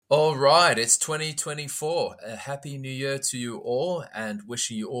right, it's 2024. A happy new year to you all and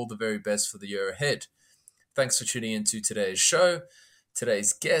wishing you all the very best for the year ahead. Thanks for tuning into today's show.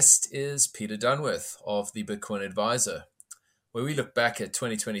 Today's guest is Peter Dunworth of the Bitcoin Advisor, where we look back at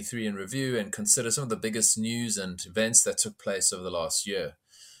 2023 in review and consider some of the biggest news and events that took place over the last year.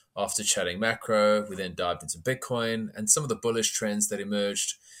 After chatting macro, we then dived into Bitcoin and some of the bullish trends that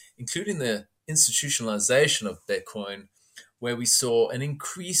emerged, including the institutionalization of Bitcoin, where we saw an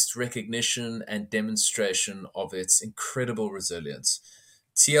increased recognition and demonstration of its incredible resilience.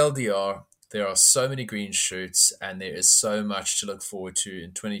 TLDR, there are so many green shoots and there is so much to look forward to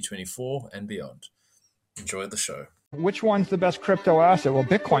in 2024 and beyond. Enjoy the show. Which one's the best crypto asset? Well,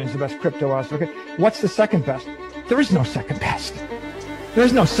 Bitcoin's the best crypto asset. Okay. What's the second best? There is no second best. There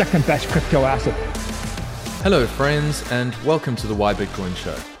is no second best crypto asset. Hello, friends, and welcome to the Why Bitcoin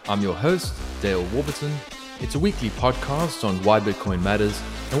Show. I'm your host, Dale Warburton. It's a weekly podcast on why Bitcoin matters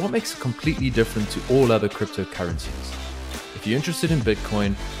and what makes it completely different to all other cryptocurrencies. If you're interested in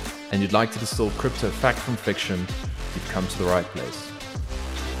Bitcoin and you'd like to distill crypto fact from fiction, you've come to the right place.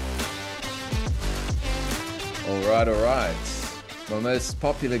 All right. My most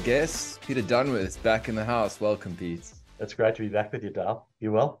popular guest, Peter Dunworth, back in the house. Welcome, Pete. It's great to be back with you, Dale.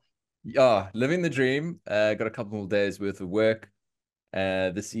 You well? Yeah, living the dream. Got a couple more days worth of work.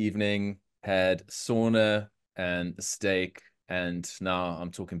 This evening had sauna and a steak, and now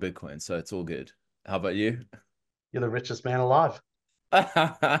I'm talking Bitcoin, so it's all good. How about you? You're the richest man alive.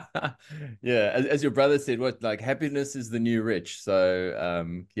 Yeah, as your brother said, happiness is the new rich.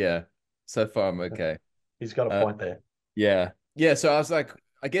 So yeah, so far I'm okay. He's got a point there. Yeah. So I was like,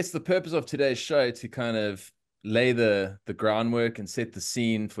 I guess the purpose of today's show to kind of lay the groundwork and set the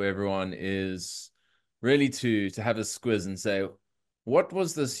scene for everyone is really to have a squiz and say, what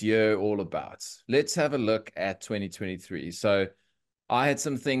was this year all about? Let's have a look at 2023. So I had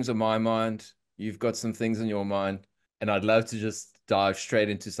some things on my mind. You've got some things on your mind. And I'd love to just dive straight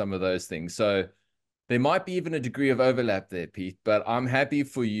into some of those things. So there might be even a degree of overlap there, Pete, but I'm happy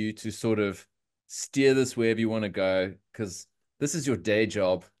for you to sort of steer this wherever you want to go, because this is your day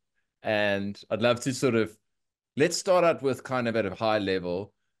job. And I'd love to sort of, let's start out with kind of at a high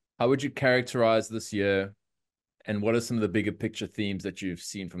level. How would you characterize this year? And what are some of the bigger picture themes that you've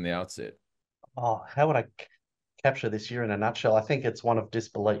seen from the outset? Oh, how would I capture this year in a nutshell? I think it's one of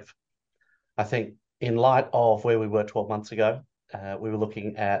disbelief. I think in light of where we were 12 months ago, we were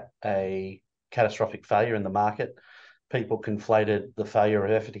looking at a catastrophic failure in the market. People conflated the failure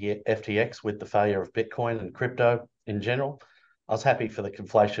of FTX with the failure of Bitcoin and crypto in general. I was happy for the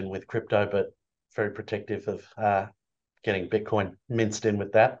conflation with crypto, but very protective of getting Bitcoin minced in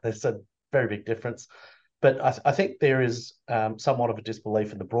with that. There's a very big difference. But I think there is somewhat of a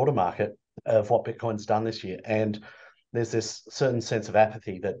disbelief in the broader market of what Bitcoin's done this year. And there's this certain sense of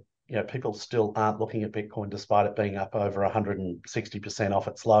apathy that, people still aren't looking at Bitcoin despite it being up over 160% off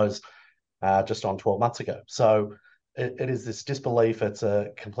its lows just on 12 months ago. So it is this disbelief. It's a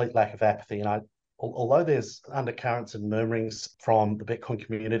complete lack of apathy. And although there's undercurrents and murmurings from the Bitcoin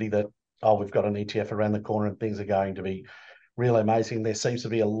community that, we've got an ETF around the corner and things are going to be really amazing, there seems to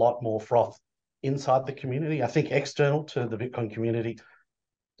be a lot more froth inside the community. I think external to the Bitcoin community,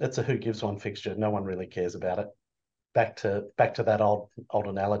 it's a who gives one fixture. No one really cares about it. Back to that old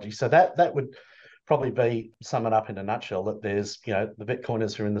analogy. So that would probably be sum it up in a nutshell, that there's, the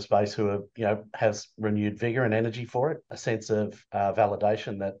Bitcoiners who are in the space who are, has renewed vigor and energy for it, a sense of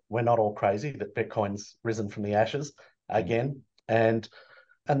validation that we're not all crazy, that Bitcoin's risen from the ashes again. And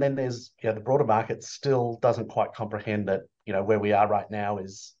then there's, the broader market still doesn't quite comprehend that, where we are right now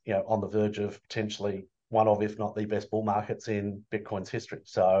is, on the verge of potentially one of, if not the best bull markets in Bitcoin's history.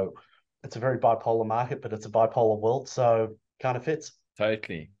 So it's a very bipolar market, but it's a bipolar world. So kind of fits.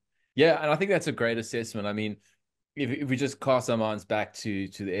 Totally. Yeah. And I think that's a great assessment. I mean, if we just cast our minds back to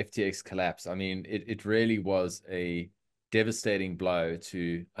the FTX collapse, I mean, it really was a devastating blow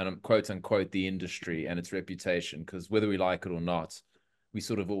to, quote unquote, the industry and its reputation, because whether we like it or not, we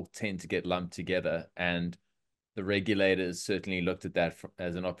sort of all tend to get lumped together. And the regulators certainly looked at that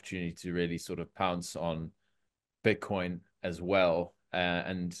as an opportunity to really sort of pounce on Bitcoin as well.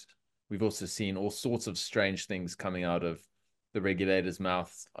 And we've also seen all sorts of strange things coming out of the regulator's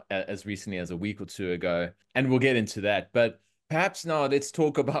mouth as recently as a week or two ago. And we'll get into that. But perhaps now let's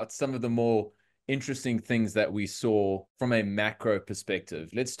talk about some of the more interesting things that we saw from a macro perspective.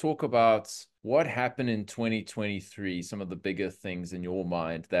 Let's talk about what happened in 2023, some of the bigger things in your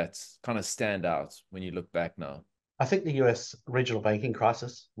mind that kind of stand out when you look back now. I think the US regional banking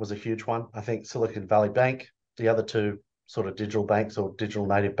crisis was a huge one. I think Silicon Valley Bank, the other two sort of digital banks or digital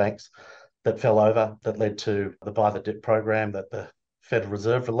native banks that fell over, that led to the buy the dip program that the Federal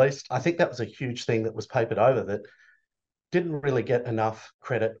Reserve released. I think that was a huge thing that was papered over that didn't really get enough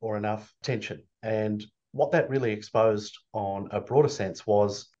credit or enough attention. And what that really exposed on a broader sense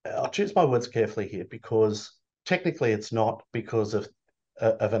was, I'll choose my words carefully here because technically it's not because of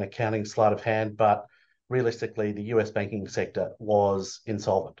an accounting sleight of hand, but realistically, the US banking sector was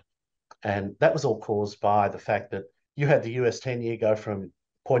insolvent. And that was all caused by the fact that you had the US 10-year go from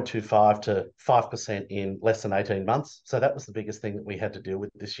 0.25 to 5% in less than 18 months. So that was the biggest thing that we had to deal with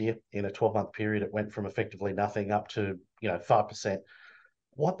this year. In a 12-month period, it went from effectively nothing up to 5%.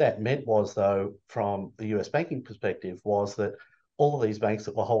 What that meant was, though, from the US banking perspective, was that all of these banks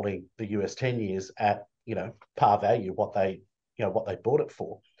that were holding the US 10 years at par value, what they bought it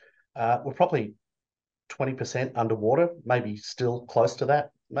for, were probably 20% underwater, maybe still close to that.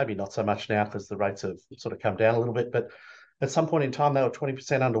 Maybe not so much now because the rates have sort of come down a little bit, but at some point in time, they were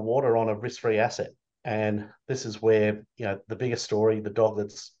 20% underwater on a risk-free asset. And this is where, the biggest story, the dog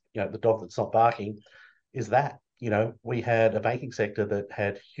that's not barking, is that, we had a banking sector that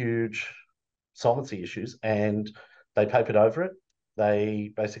had huge solvency issues and they papered over it.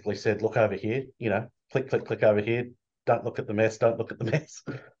 They basically said, look over here, click, click, click over here. Don't look at the mess. Don't look at the mess.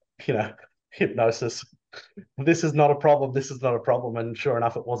 Hypnosis. This is not a problem. This is not a problem. And sure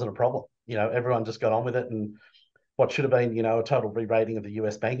enough, it wasn't a problem. Everyone just got on with it. And what should have been, a total re-rating of the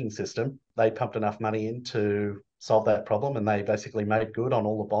US banking system, they pumped enough money in to solve that problem. And they basically made good on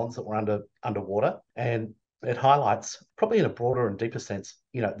all the bonds that were underwater. And it highlights, probably in a broader and deeper sense,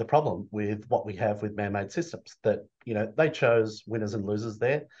 the problem with what we have with man-made systems, that, they chose winners and losers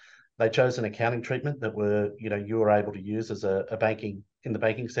there. They chose an accounting treatment that you were able to use as a banking in the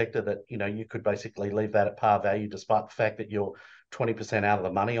banking sector, that, you could basically leave that at par value, despite the fact that you're 20% out of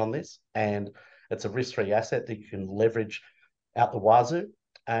the money on this. And it's a risk-free asset that you can leverage out the wazoo.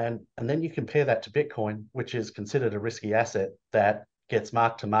 And then you compare that to Bitcoin, which is considered a risky asset that gets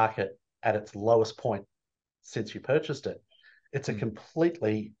marked to market at its lowest point since you purchased it. It's a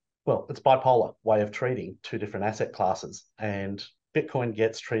completely, it's bipolar way of treating two different asset classes. And Bitcoin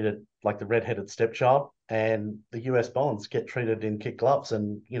gets treated like the red-headed stepchild, and the US bonds get treated in kid gloves,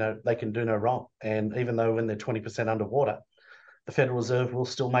 and they can do no wrong. And even though when they're 20% underwater, the Federal Reserve will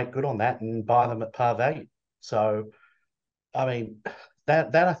still make good on that and buy them at par value. So, I mean,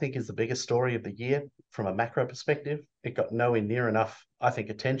 that I think is the biggest story of the year from a macro perspective. It got nowhere near enough, I think,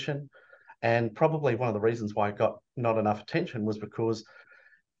 attention. And probably one of the reasons why it got not enough attention was because,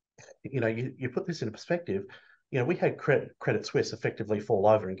 you put this into perspective. We had Credit Suisse effectively fall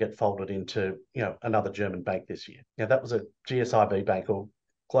over and get folded into, another German bank this year. That was a GSIB bank, or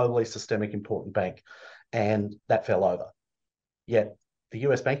globally systemic important bank, and that fell over. Yet the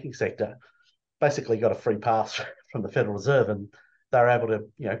US banking sector basically got a free pass from the Federal Reserve, and they were able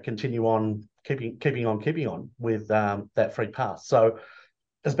to, continue on keeping on with that free pass. So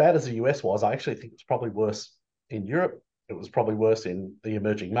as bad as the US was, I actually think it's probably worse in Europe. It was probably worse in the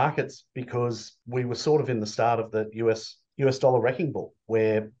emerging markets, because we were sort of in the start of the US dollar wrecking ball,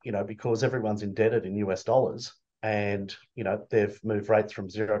 where, because everyone's indebted in US dollars, and, they've moved rates from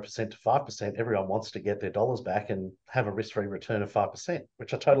 0% to 5%, everyone wants to get their dollars back and have a risk-free return of 5%,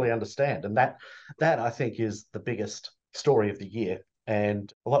 which I totally understand. And that I think is the biggest story of the year.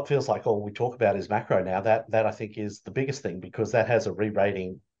 And a lot feels like all we talk about is macro now. That I think is the biggest thing, because that has a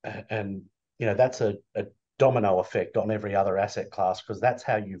re-rating, and that's a domino effect on every other asset class, because that's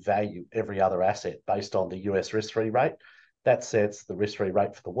how you value every other asset, based on the US risk-free rate. That sets the risk-free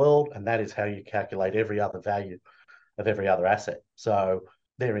rate for the world, and that is how you calculate every other value of every other asset. So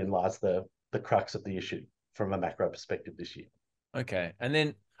therein lies the crux of the issue from a macro perspective this year. Okay. And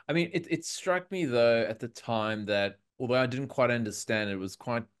then, I mean, it struck me, though, at the time that, although I didn't quite understand, it was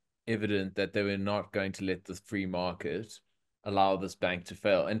quite evident that they were not going to let the free market allow this bank to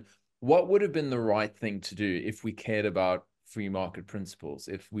fail. And what would have been the right thing to do if we cared about free market principles,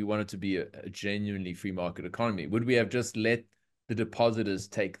 if we wanted to be a genuinely free market economy? Would we have just let the depositors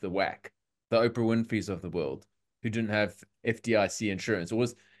take the whack, the Oprah Winfreys of the world, who didn't have FDIC insurance? Or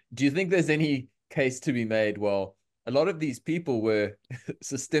do you think there's any case to be made, well, a lot of these people were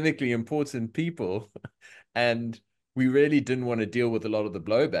systemically important people, and we really didn't want to deal with a lot of the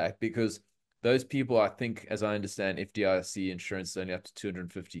blowback, because those people, I think, as I understand, FDIC insurance is only up to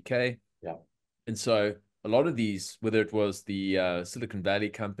 $250K. Yeah. And so a lot of these, whether it was the Silicon Valley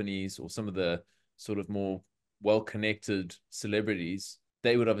companies or some of the sort of more well-connected celebrities,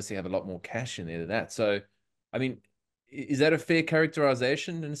 they would obviously have a lot more cash in there than that. So, I mean, is that a fair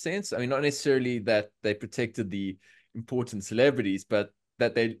characterization in a sense? I mean, not necessarily that they protected the important celebrities, but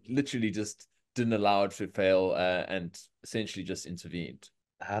that they literally just didn't allow it to fail, and essentially just intervened.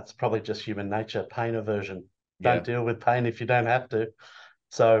 It's probably just human nature, pain aversion. Don't Yeah. deal with pain if you don't have to.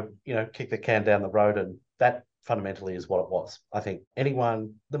 So, kick the can down the road. And that fundamentally is what it was. I think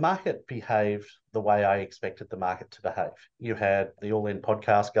the market behaved the way I expected the market to behave. You had the All In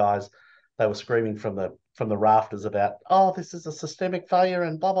podcast guys, they were screaming from the rafters about, oh, this is a systemic failure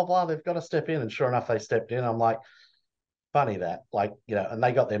and blah, blah, blah. They've got to step in. And sure enough, they stepped in. I'm like, funny that, and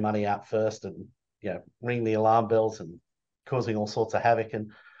they got their money out first and, ring the alarm bells and causing all sorts of havoc.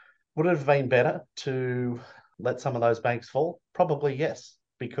 And would it have been better to let some of those banks fall? Probably yes,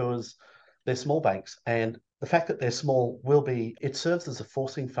 because they're small banks. And the fact that they're small it serves as a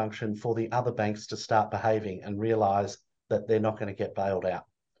forcing function for the other banks to start behaving and realize that they're not going to get bailed out.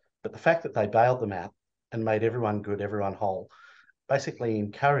 But the fact that they bailed them out and made everyone good, everyone whole, basically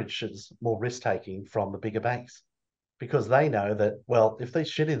encourages more risk taking from the bigger banks because they know that, well, if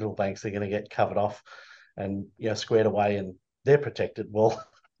these shitty little banks are going to get covered off and squared away and they're protected, well,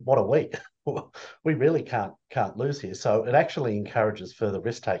 what are we? We really can't lose here. So it actually encourages further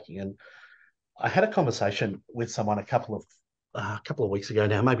risk taking. And I had a conversation with someone a couple of weeks ago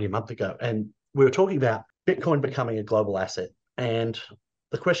now, maybe a month ago, and we were talking about Bitcoin becoming a global asset. And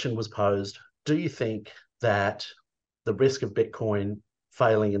the question was posed: do you think that the risk of Bitcoin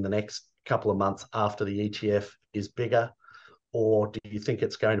failing in the next couple of months after the ETF is bigger, or do you think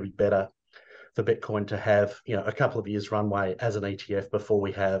it's going to be better for Bitcoin to have a couple of years runway as an ETF before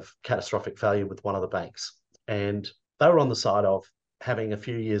we have catastrophic failure with one of the banks? And they were on the side of having a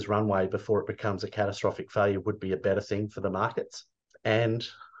few years runway before it becomes a catastrophic failure would be a better thing for the markets. And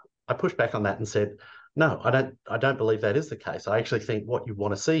I pushed back on that and said, no, I don't believe that is the case. I actually think what you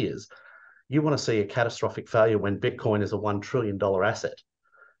want to see is you want to see a catastrophic failure when Bitcoin is a $1 trillion asset.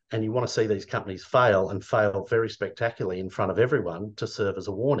 And you want to see these companies fail and fail very spectacularly in front of everyone to serve as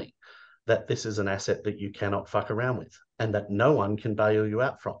a warning that this is an asset that you cannot fuck around with and that no one can bail you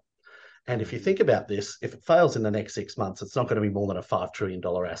out from. And if you think about this, if it fails in the next 6 months, it's not going to be more than a $5 trillion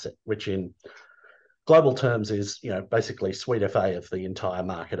asset, which in global terms is, basically sweet FA of the entire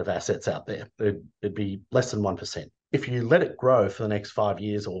market of assets out there. It'd be less than 1%. If you let it grow for the next 5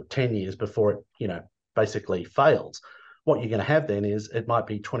 years or 10 years before it, basically fails, what you're going to have then is it might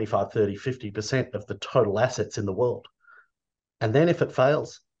be 25, 30, 50% of the total assets in the world. And then if it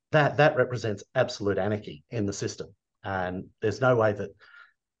fails, that represents absolute anarchy in the system. And there's no way that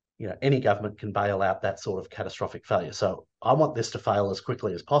any government can bail out that sort of catastrophic failure. So I want this to fail as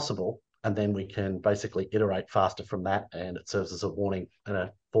quickly as possible, and then we can basically iterate faster from that, and it serves as a warning and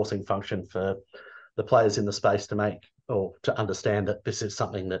a forcing function for the players in the space to make or to understand that this is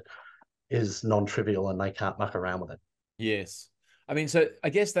something that is non-trivial and they can't muck around with it. Yes. I mean, so I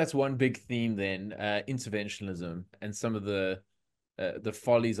guess that's one big theme then, interventionism and some of the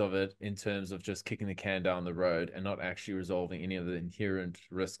follies of it in terms of just kicking the can down the road and not actually resolving any of the inherent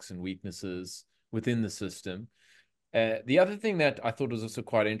risks and weaknesses within the system. The other thing that I thought was also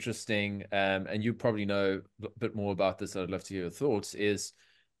quite interesting, and you probably know a bit more about this, I'd love to hear your thoughts, is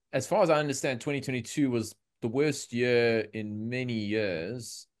as far as I understand, 2022 was the worst year in many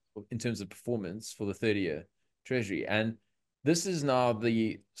years in terms of performance for the 30-year Treasury. And this is now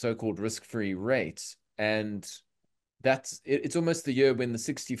the so-called risk-free rate. And it's almost the year when the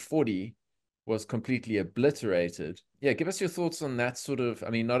 60-40 was completely obliterated. Yeah, give us your thoughts on that sort of, I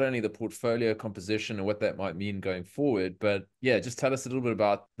mean, not only the portfolio composition and what that might mean going forward, but yeah, just tell us a little bit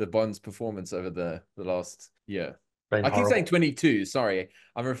about the bonds performance over the last year. Been I keep horrible. saying 22, sorry.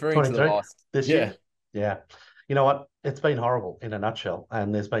 I'm referring to the 23 last. this Yeah. year. Yeah. You know what? It's been horrible in a nutshell.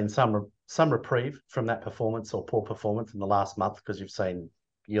 And there's been some reprieve from that performance or poor performance in the last month because you've seen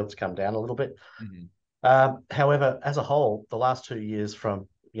yields come down a little bit. Mm-hmm. However, as a whole, the last 2 years from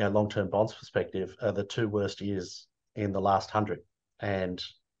long-term bonds perspective are the two worst years in the last 100. And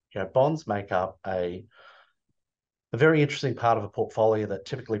bonds make up a very interesting part of a portfolio that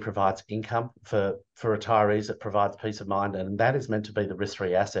typically provides income for retirees. It provides peace of mind, and that is meant to be the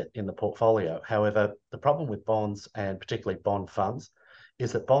risk-free asset in the portfolio. However, the problem with bonds, and particularly bond funds,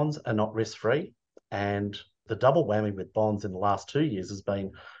 is that bonds are not risk-free. And the double whammy with bonds in the last 2 years has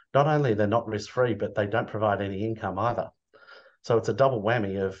been not only they're not risk-free, but they don't provide any income either. So it's a double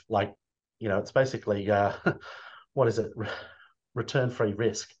whammy of it's basically, what is it? Return-free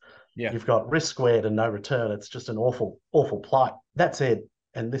risk. Yeah. You've got risk squared and no return. It's just an awful, awful plight. That said,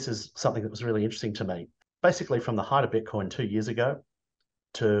 and this is something that was really interesting to me, basically from the height of Bitcoin 2 years ago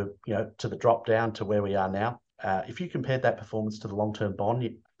to the drop down to where we are now, if you compared that performance to the long-term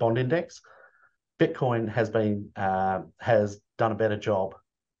bond index, Bitcoin has done a better job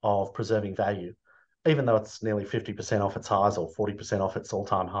of preserving value, even though it's nearly 50% off its highs or 40% off its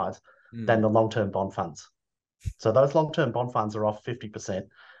all-time highs, than the long-term bond funds. So those long-term bond funds are off 50%,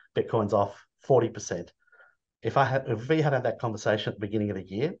 Bitcoin's off 40%. if we had that conversation at the beginning of the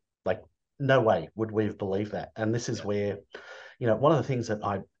year, like no way would we have believed that. And this is where, one of the things that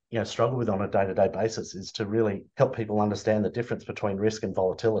I struggle with on a day-to-day basis is to really help people understand the difference between risk and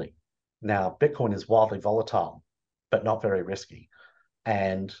volatility. Now, Bitcoin is wildly volatile, but not very risky.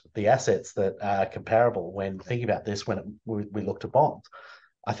 And the assets that are comparable when thinking about this, when we look to bonds,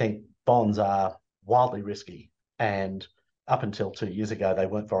 I think bonds are wildly risky. And up until 2 years ago, they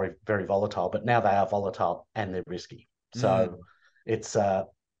weren't very, very volatile, but now they are volatile and they're risky. So it's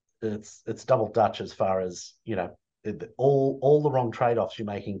double Dutch as far as, all the wrong trade-offs you're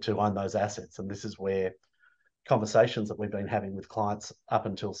making to own those assets. And this is where conversations that we've been having with clients up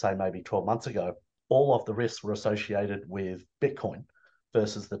until, say, maybe 12 months ago, all of the risks were associated with Bitcoin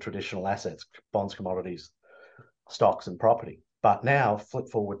versus the traditional assets, bonds, commodities, stocks, and property. But now, flip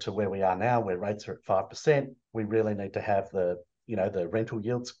forward to where we are now, where rates are at 5%, we really need to have the rental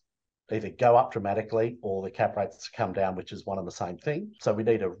yields either go up dramatically or the cap rates come down, which is one and the same thing. So we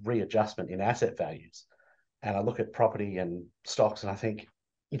need a readjustment in asset values. And I look at property and stocks and I think,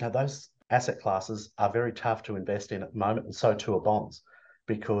 those asset classes are very tough to invest in at the moment, and so too are bonds,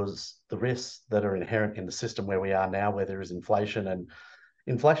 because the risks that are inherent in the system where we are now, where there is inflation, and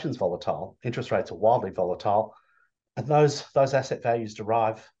inflation's volatile, interest rates are wildly volatile, and those asset values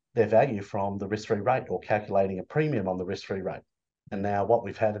derive their value from the risk-free rate or calculating a premium on the risk-free rate. And now what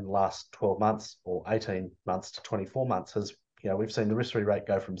we've had in the last 12 months or 18 months to 24 months has, we've seen the risk-free rate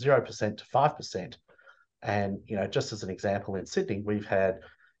go from 0% to 5%. And, just as an example, in Sydney, we've had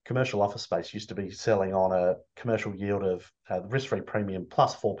commercial office space used to be selling on a commercial yield of risk-free premium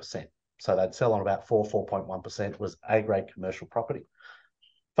plus 4%. So they'd sell on about 4.1% was A-grade commercial property.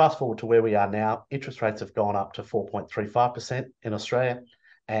 Fast forward to where we are now, interest rates have gone up to 4.35% in Australia,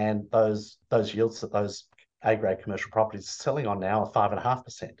 and those yields that those A-grade commercial properties are selling on now are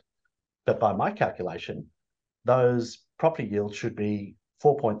 5.5%. But by my calculation, those property yields should be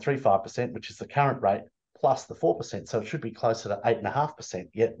 4.35%, which is the current rate, plus the 4%. So it should be closer to 8.5%,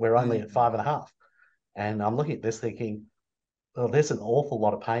 yet we're only at 5.5%. And I'm looking at this thinking, well, there's an awful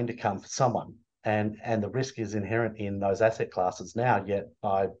lot of pain to come for someone. And the risk is inherent in those asset classes now, yet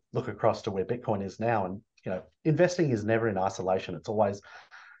I look across to where Bitcoin is now, and investing is never in isolation. It's always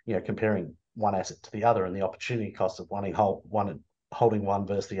comparing one asset to the other and the opportunity cost of holding one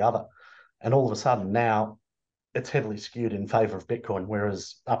versus the other. And all of a sudden now it's heavily skewed in favor of Bitcoin,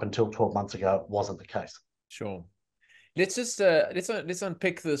 whereas up until 12 months ago it wasn't the case. Sure. Let's just let's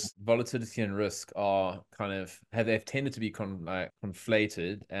unpick this. Volatility and risk are kind of they've tended to be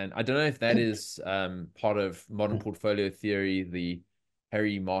conflated, and I don't know if that is part of modern portfolio theory, the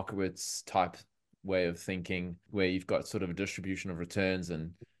Harry Markowitz type way of thinking, where you've got sort of a distribution of returns,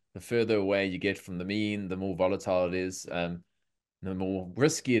 and the further away you get from the mean, the more volatile it is, the more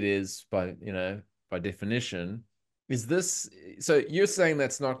risky it is by definition. Is this so? You're saying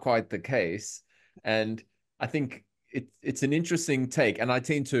that's not quite the case, and I think it's an interesting take, and I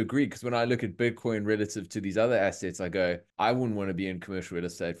tend to agree, because when I look at Bitcoin relative to these other assets, I go, I wouldn't want to be in commercial real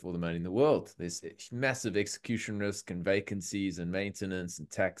estate for all the money in the world. There's massive execution risk and vacancies and maintenance and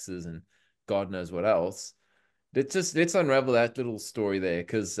taxes and God knows what else. Let's unravel that little story there,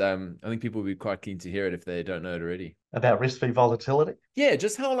 because I think people will be quite keen to hear it if they don't know it already. About risk-free volatility? Yeah,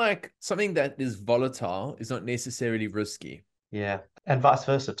 just how something that is volatile is not necessarily risky. Yeah, and vice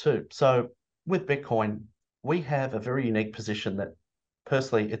versa too. So with Bitcoin, we have a very unique position that,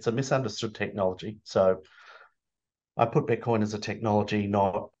 personally, it's a misunderstood technology. So I put Bitcoin as a technology,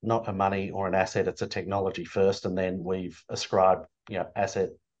 not a money or an asset. It's a technology first, and then we've ascribed asset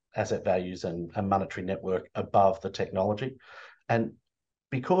values and a monetary network above the technology. And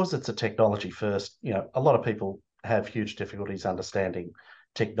because it's a technology first, a lot of people have huge difficulties understanding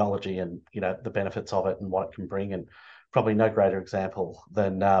technology and the benefits of it and what it can bring. And probably no greater example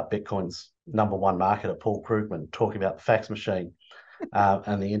than Bitcoin's number one marketer, Paul Krugman, talking about the fax machine,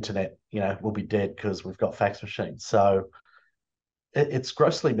 and the internet, will be dead because we've got fax machines. So it's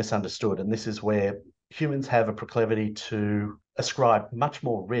grossly misunderstood. And this is where humans have a proclivity to ascribe much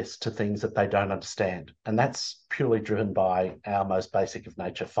more risk to things that they don't understand. And that's purely driven by our most basic of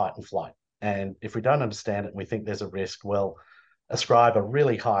nature, fight and flight. And if we don't understand it and we think there's a risk, well, ascribe a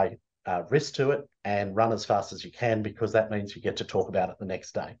really high risk to it and run as fast as you can, because that means you get to talk about it the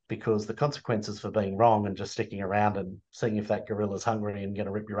next day. Because the consequences for being wrong and just sticking around and seeing if that gorilla's hungry and going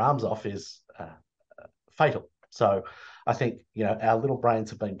to rip your arms off is fatal. So I think, our little brains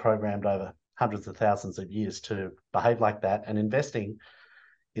have been programmed over hundreds of thousands of years to behave like that, and investing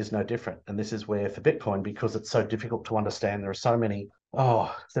is no different. And this is where, for Bitcoin, because it's so difficult to understand, there are so many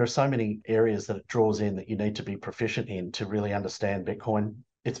areas that it draws in that you need to be proficient in to really understand Bitcoin.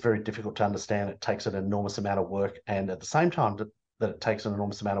 it's very difficult to understand. It takes an enormous amount of work. And at the same time that it takes an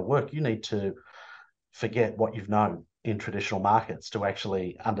enormous amount of work, you need to forget what you've known in traditional markets to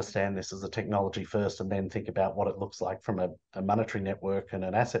actually understand this as a technology first and then think about what it looks like from a monetary network and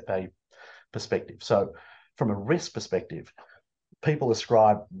an asset value perspective. So from a risk perspective, people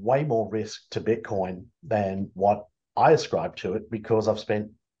ascribe way more risk to Bitcoin than what I ascribe to it because I've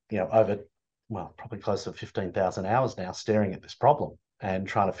spent, over, well, probably close to 15,000 hours now staring at this problem and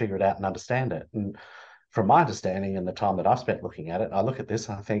trying to figure it out and understand it. And from my understanding and the time that I've spent looking at it, I look at this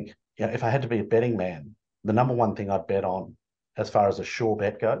and I think, if I had to be a betting man, the number one thing I'd bet on as far as a sure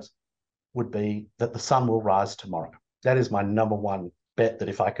bet goes would be that the sun will rise tomorrow. That is my number one bet, that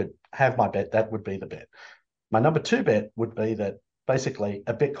if I could have my bet, that would be the bet. My number two bet would be that basically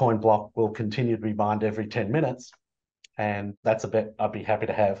a Bitcoin block will continue to be mined every 10 minutes. And that's a bet I'd be happy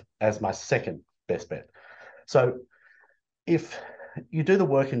to have as my second best bet. So if you do the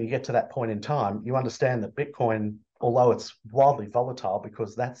work and you get to that point in time, you understand that Bitcoin, although it's wildly volatile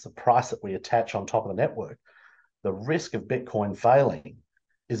because that's the price that we attach on top of the network, the risk of Bitcoin failing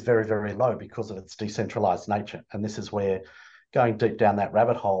is very, very low because of its decentralized nature. And this is where, going deep down that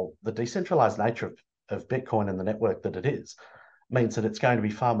rabbit hole, the decentralized nature of Bitcoin and the network that it is means that it's going to be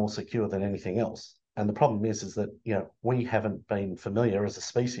far more secure than anything else. And the problem is that, we haven't been familiar as a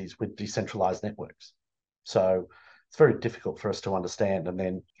species with decentralized networks. So it's very difficult for us to understand. And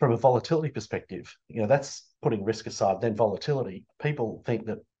then from a volatility perspective, that's putting risk aside. Then volatility, people think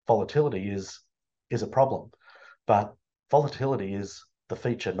that volatility is a problem, but volatility is the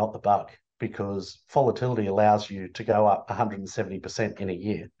feature, not the bug, because volatility allows you to go up 170% in a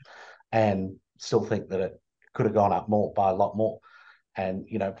year and still think that it could have gone up more by a lot more. And,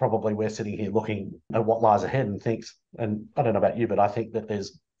 probably we're sitting here looking at what lies ahead and thinks, and I don't know about you, but I think that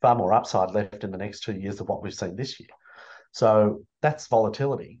there's far more upside left in the next 2 years than what we've seen this year. So that's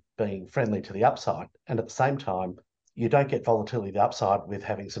volatility being friendly to the upside. And at the same time, you don't get volatility to the upside with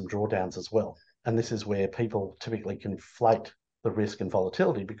having some drawdowns as well. And this is where people typically conflate the risk and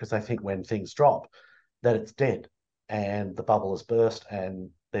volatility because they think when things drop that it's dead and the bubble has burst and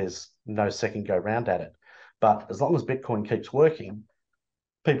there's no second go round at it. But as long as Bitcoin keeps working,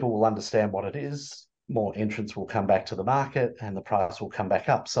 people will understand what it is, more entrants will come back to the market and the price will come back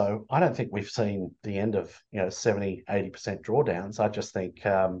up. So I don't think we've seen the end of 70, 80% drawdowns. I just think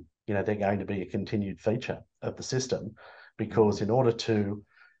they're going to be a continued feature of the system because in order to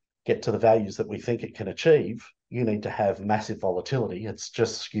get to the values that we think it can achieve, you need to have massive volatility. It's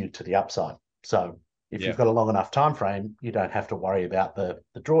just skewed to the upside. So if you've got a long enough time frame, you don't have to worry about the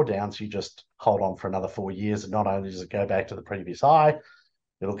drawdowns. You just hold on for another 4 years, and not only does it go back to the previous high,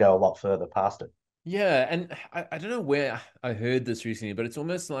 it'll go a lot further past it. Yeah, and I don't know where I heard this recently, but it's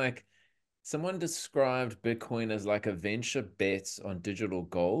almost like someone described Bitcoin as like a venture bet on digital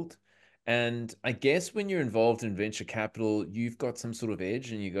gold. And I guess when you're involved in venture capital, you've got some sort of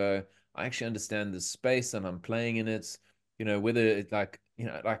edge and you go, I actually understand this space and I'm playing in it. Whether it's like,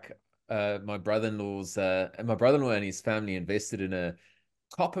 my brother-in-law and his family invested in a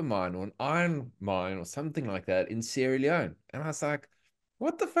copper mine or an iron mine or something like that in Sierra Leone. And I was like,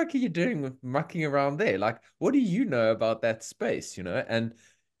 what the fuck are you doing with mucking around there? Like, what do you know about that space, And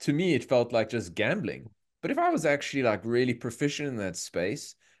to me, it felt like just gambling. But if I was actually like really proficient in that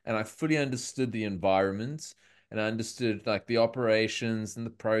space and I fully understood the environment and I understood like the operations and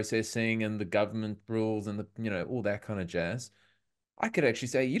the processing and the government rules and all that kind of jazz, I could actually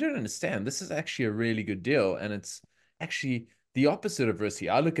say, you don't understand. This is actually a really good deal. And it's actually the opposite of risky.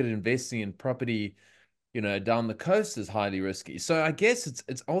 I look at investing in property, down the coast is highly risky. So I guess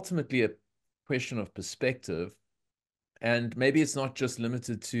it's ultimately a question of perspective. And maybe it's not just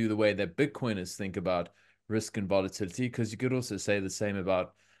limited to the way that Bitcoiners think about risk and volatility, because you could also say the same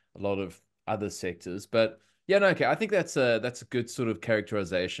about a lot of other sectors. But yeah, no, okay. I think that's a good sort of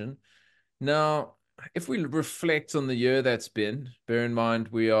characterization. Now, if we reflect on the year that's been, bear in mind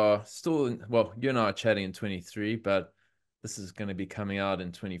we are still well, you and I are chatting in 23, but this is going to be coming out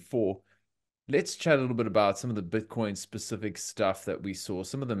in 24. Let's chat a little bit about some of the Bitcoin specific stuff that we saw,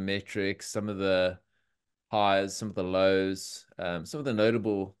 some of the metrics, some of the highs, some of the lows, some of the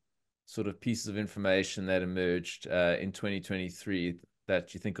notable sort of pieces of information that emerged in 2023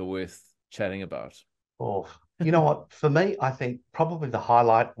 that you think are worth chatting about. Oh, you know what? For me, I think probably the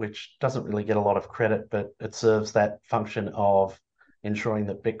highlight, which doesn't really get a lot of credit, but it serves that function of ensuring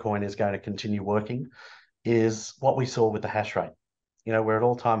that Bitcoin is going to continue working, is what we saw with the hash rate. We're at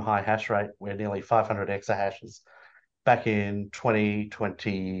all-time high hash rate. We're nearly 500 exahashes. Back in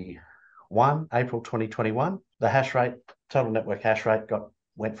 2021, April 2021, the hash rate, total network hash rate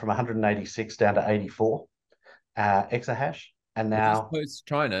went from 186 down to 84 exahash. And Are these now post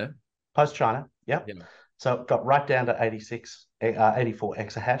China? post China, yep. Yeah. So it got right down to 84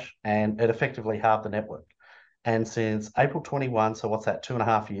 exahash, and it effectively halved the network. And since April 21, so what's that,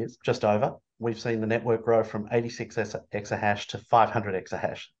 2.5 years, just over, we've seen the network grow from 86 exahash to 500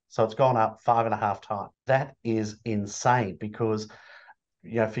 exahash. So it's gone up 5.5 times. That is insane because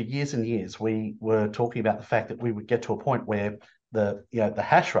for years and years, we were talking about the fact that we would get to a point where the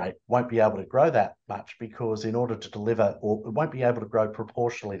hash rate won't be able to grow that much because in order to deliver, or it won't be able to grow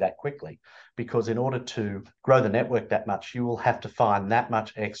proportionally that quickly, because in order to grow the network that much, you will have to find that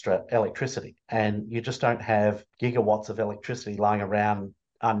much extra electricity. And you just don't have gigawatts of electricity lying around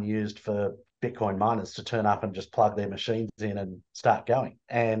unused for Bitcoin miners to turn up and just plug their machines in and start going.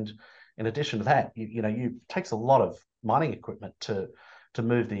 And in addition to that, it takes a lot of mining equipment to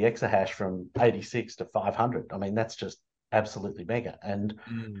move the exahash from 86 to 500. I mean, that's just absolutely mega. And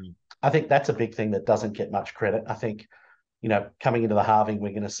Mm. I think that's a big thing that doesn't get much credit. I think, coming into the halving,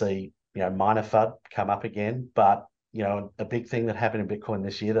 we're going to see, miner FUD come up again. But, a big thing that happened in Bitcoin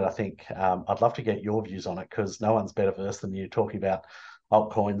this year that I think I'd love to get your views on it because no one's better versed than you talking about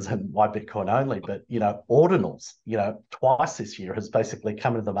altcoins and why Bitcoin only. But, ordinals, twice this year has basically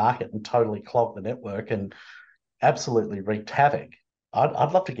come into the market and totally clogged the network and absolutely wreaked havoc.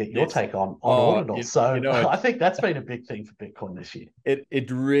 I'd love to get your Yes. take on Oh, ordinals. you So know I what? think that's been a big thing for Bitcoin this year. It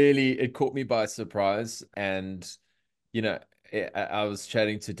really it caught me by surprise, and you know, I was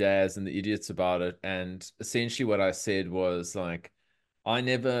chatting to Daz and the idiots about it, and essentially what I said was like, I'm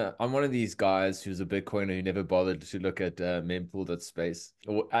one of these guys who's a Bitcoiner who never bothered to look at mempool.space.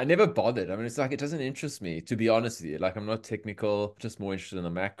 Or I never bothered. I mean, it's like it doesn't interest me, to be honest with you. Like I'm not technical, just more interested in the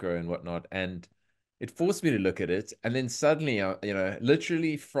macro and whatnot. And it forced me to look at it, and then suddenly,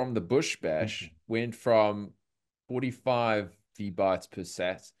 literally from the bush bash, went from 45 V-bytes per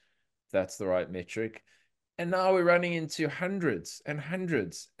sat. That's the right metric. And now we're running into hundreds and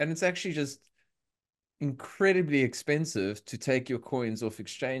hundreds. And it's actually just incredibly expensive to take your coins off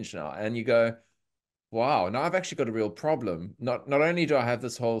exchange now. And you go, wow, now I've actually got a real problem. Not only do I have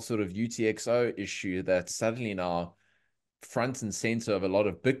this whole sort of UTXO issue that's suddenly now front and center of a lot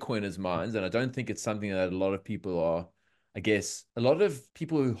of Bitcoiners' minds, and I don't think it's something that a lot of people are, I guess, a lot of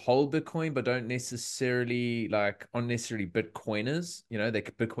people who hold Bitcoin but don't necessarily aren't necessarily Bitcoiners, they're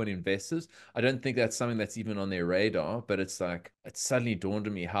Bitcoin investors. I don't think that's something that's even on their radar, but it's like, it suddenly dawned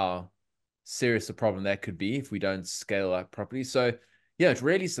on me how serious a problem that could be if we don't scale up properly. So yeah, it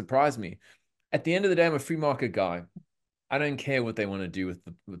really surprised me. At the end of the day, I'm a free market guy. I don't care what they want to do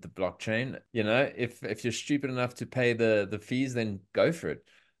with the blockchain. If you're stupid enough to pay the fees, then go for it.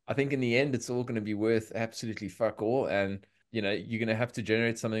 I think in the end, it's all going to be worth absolutely fuck all, and you're going to have to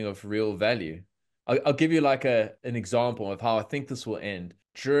generate something of real value. I'll give you like an example of how I think this will end.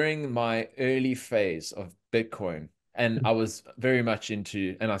 During my early phase of Bitcoin, and I was very much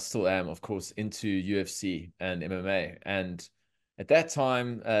into, and I still am, of course, into UFC and MMA. And at that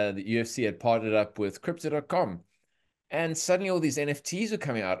time, the UFC had partnered up with Crypto.com. And suddenly all these NFTs are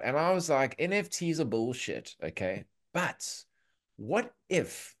coming out. And I was like, NFTs are bullshit. Okay. But what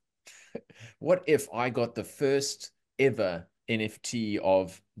if, what if I got the first ever NFT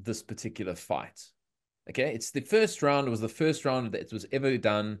of this particular fight? Okay. It's the first round. It was the first round that it was ever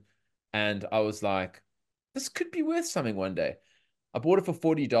done. And I was like, this could be worth something one day. I bought it for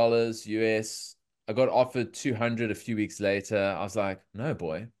 $40 US. I got offered 200 a few weeks later. I was like, no,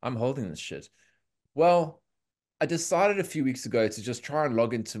 boy, I'm holding this shit. Well, I decided a few weeks ago to just try and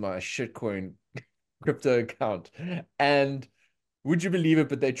log into my shitcoin crypto account. And would you believe it?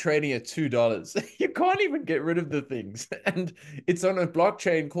 But they're trading at $2. You can't even get rid of the things. And it's on a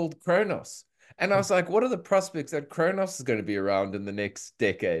blockchain called Kronos. And I was like, what are the prospects that Kronos is going to be around in the next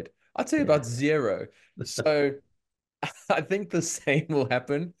decade? I'd say Yeah. about zero. So I think the same will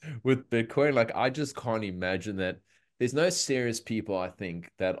happen with Bitcoin. Like, I just can't imagine that there's no serious people, I think,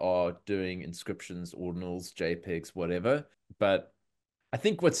 that are doing inscriptions, ordinals, JPEGs, whatever. But I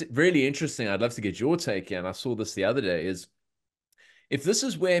think what's really interesting, I'd love to get your take here, and I saw this the other day, is if this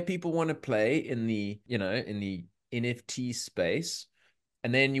is where people want to play in the NFT space,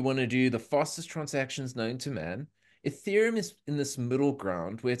 and then you want to do the fastest transactions known to man. Ethereum is in this middle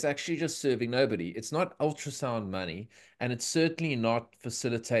ground where it's actually just serving nobody. It's not ultrasound money, and it's certainly not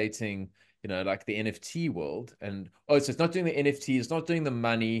facilitating, like the NFT world. And so it's not doing the NFT, it's not doing the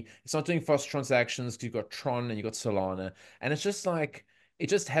money, it's not doing fast transactions because you've got Tron and you've got Solana. And it's just like,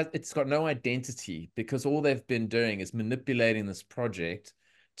 it's got no identity because all they've been doing is manipulating this project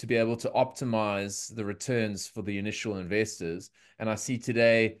to be able to optimize the returns for the initial investors. And I see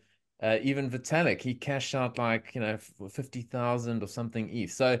today, even Vitalik, he cashed out 50,000 or something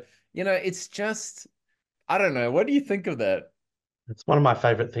ETH. So, it's just, I don't know. What do you think of that? It's one of my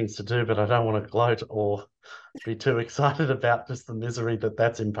favorite things to do, but I don't want to gloat or be too excited about just the misery that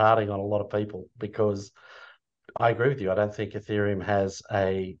that's imparting on a lot of people because I agree with you. I don't think Ethereum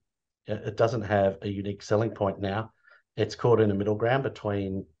it doesn't have a unique selling point now. It's caught in a middle ground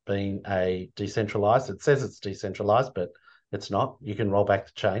between being a decentralized, it says it's decentralized, but it's not. You can roll back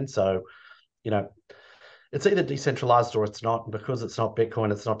the chain. So, you know, it's either decentralized or it's not. And because it's not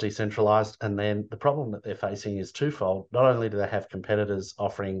Bitcoin, it's not decentralized. And then the problem that they're facing is twofold. Not only do they have competitors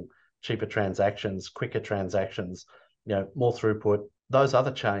offering cheaper transactions, quicker transactions, more throughput, those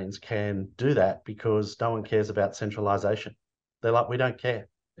other chains can do that because no one cares about centralization. They're like, we don't care.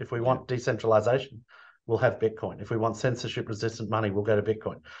 If we Yeah. want decentralization, we'll have Bitcoin. If we want censorship resistant money, we'll go to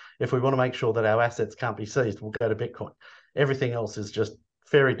Bitcoin. If we want to make sure that our assets can't be seized, we'll go to Bitcoin. Everything else is just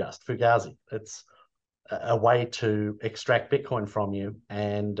fairy dust, fugazi. It's a way to extract Bitcoin from you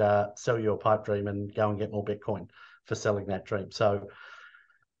and sell you a pipe dream and go and get more Bitcoin for selling that dream. So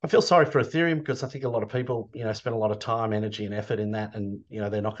I feel sorry for Ethereum because I think a lot of people, spend a lot of time, energy, and effort in that, and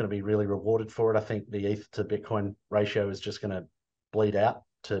they're not going to be really rewarded for it. I think the ETH to Bitcoin ratio is just going to bleed out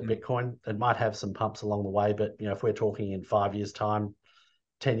to Mm. Bitcoin. It might have some pumps along the way, but if we're talking in 5 years' time,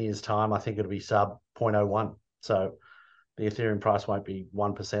 10 years' time, I think it'll be sub 0.01. So the Ethereum price won't be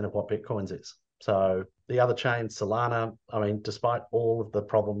 1% of what Bitcoin's is. So the other chain, Solana, I mean, despite all of the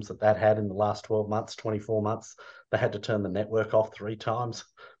problems that had in the last 12 months, 24 months, they had to turn the network off 3 times.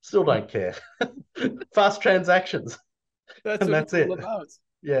 Still don't care. Fast transactions, That's and what that's it's all it. about.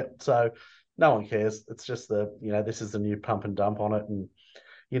 Yeah. So no one cares. It's just this is the new pump and dump on it. And,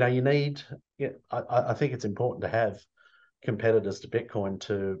 you need, I think it's important to have competitors to Bitcoin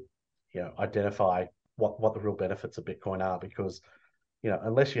to, identify what the real benefits of Bitcoin are because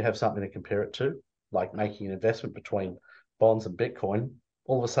unless you have something to compare it to, like making an investment between bonds and Bitcoin,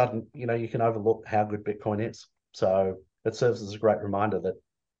 all of a sudden, you can overlook how good Bitcoin is. So it serves as a great reminder that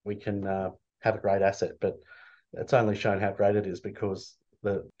we can have a great asset, but it's only shown how great it is because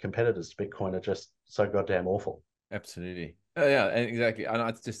the competitors to Bitcoin are just so goddamn awful. Absolutely. Oh, yeah, and exactly. And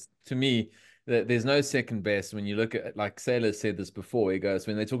it's just to me that there's no second best when you look at like Saylor said this before. He goes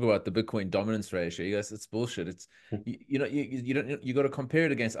when they talk about the Bitcoin dominance ratio, he goes, it's bullshit. It's you don't you got to compare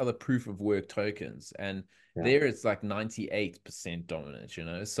it against other proof of work tokens, and Yeah, there it's like 98%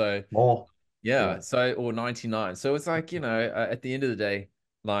 dominant. So more. yeah, Yeah, so or 99. So it's like at the end of the day,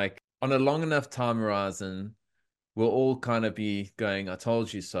 like on a long enough time horizon we'll all kind of be going, I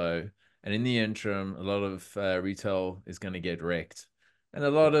told you so. And in the interim, a lot of retail is going to get wrecked. And a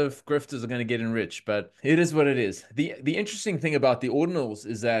lot of grifters are going to get enriched, but it is what it is. The interesting thing about the ordinals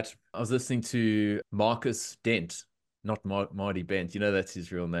is that I was listening to Marcus Dent, not Marty Bent. You know that's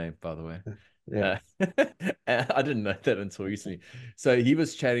his real name, by the way. yeah, Uh, I didn't know that until recently. So he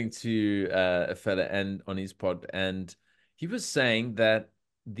was chatting to a fella and on his pod, and he was saying that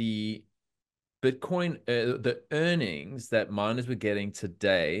the Bitcoin, the earnings that miners were getting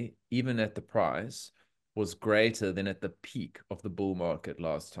today, even at the price, was greater than at the peak of the bull market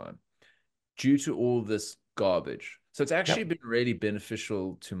last time due to all this garbage. So it's actually yep. been really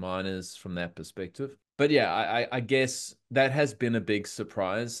beneficial to miners from that perspective. But yeah, I guess that has been a big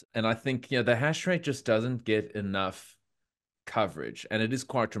surprise. And I think, the hash rate just doesn't get enough coverage. And it is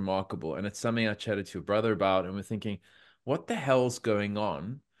quite remarkable. And it's something I chatted to a brother about. And we're thinking, what the hell's going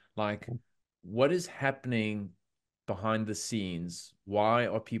on? Like, what is happening behind the scenes? Why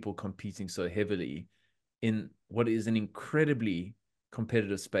are people competing so heavily in what is an incredibly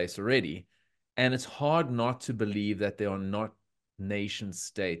competitive space already? And it's hard not to believe that there are not nation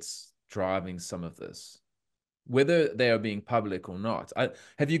states driving some of this, whether they are being public or not.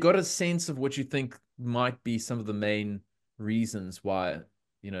 Have you got a sense of what you think might be some of the main reasons why,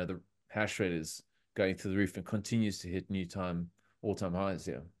 the hash rate is going through the roof and continues to hit all-time highs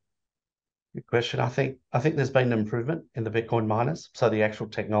here? Good question. I think there's been an improvement in the Bitcoin miners. So the actual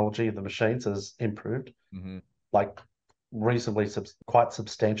technology of the machines has improved, Mm-hmm. like reasonably quite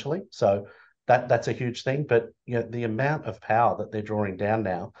substantially. So that's a huge thing. But the amount of power that they're drawing down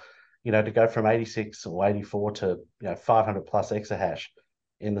now, to go from 86 or 84 to 500 plus exahash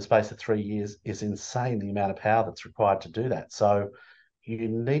in the space of 3 years is insane. The amount of power that's required to do that. So you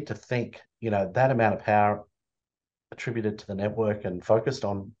need to think, that amount of power attributed to the network and focused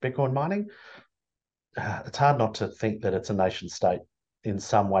on Bitcoin mining. It's hard not to think that it's a nation state in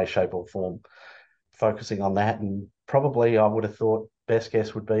some way, shape, or form focusing on that. And probably I would have thought best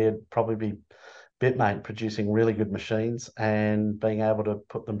guess would be it'd probably be Bitmain producing really good machines and being able to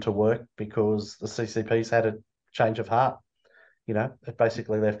put them to work because the CCP's had a change of heart. It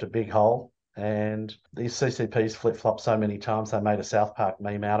basically left a big hole. And these CCPs flip flop so many times they made a South Park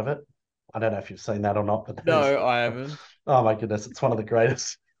meme out of it. I don't know if you've seen that or not, but there's No, I haven't. Oh my goodness, it's one of the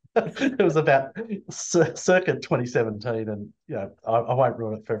greatest. It was about circa 2017, and I won't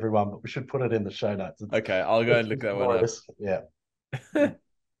ruin it for everyone, but we should put it in the show notes. Okay, I'll go and look It's that one up. glorious. Yeah.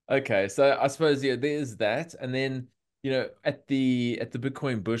 Okay, so I suppose yeah, there's that, and then at the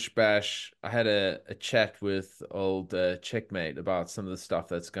Bitcoin Bush Bash, I had a chat with old Checkmate about some of the stuff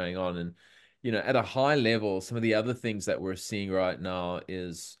that's going on, and at a high level, some of the other things that we're seeing right now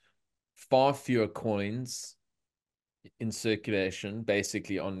is far fewer coins in circulation,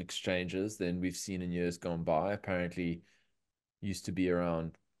 basically on exchanges than we've seen in years gone by. Apparently, used to be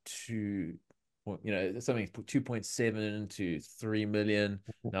around something 2.7 to 3 million.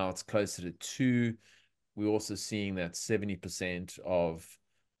 Now it's closer to 2. We're also seeing that 70% of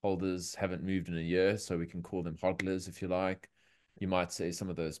holders haven't moved in a year, so we can call them hodlers if you like. You might say some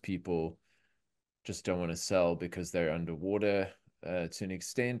of those people just don't want to sell because they're underwater to an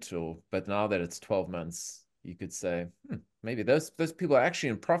extent, but now that it's 12 months, you could say maybe those people are actually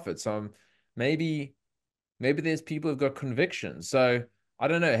in profit. So maybe there's people who've got conviction. So I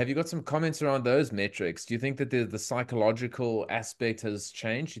don't know. Have you got some comments around those metrics? Do you think that the psychological aspect has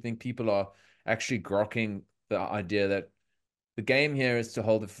changed? Do you think people are actually grokking the idea that the game here is to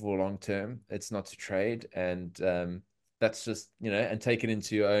hold it for long term? It's not to trade, and that's just and take it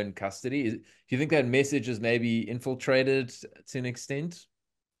into your own custody. Do you think that message is maybe infiltrated to an extent?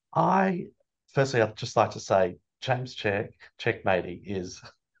 I Firstly, I'd just like to say James Checkmatey is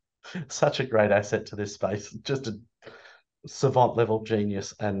such a great asset to this space. Just a savant level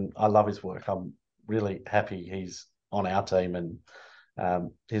genius, and I love his work. I'm really happy he's on our team, and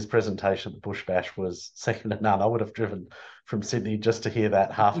his presentation at the Bush Bash was second to none. I would have driven from Sydney just to hear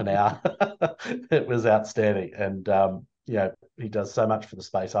that half an hour. It was outstanding, and he does so much for the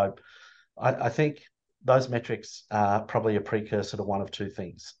space. I think those metrics are probably a precursor to one of two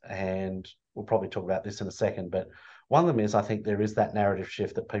things, and we'll probably talk about this in a second. But one of them is I think there is that narrative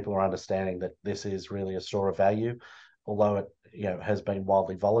shift that people are understanding that this is really a store of value, although it has been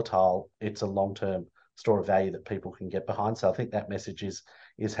wildly volatile. It's a long term store of value that people can get behind. So I think that message is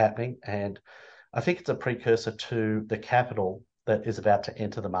happening, and I think it's a precursor to the capital that is about to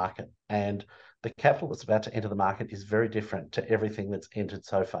enter the market. And the capital that's about to enter the market is very different to everything that's entered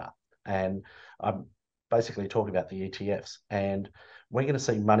so far. And I'm basically talking about the ETFs. And we're going to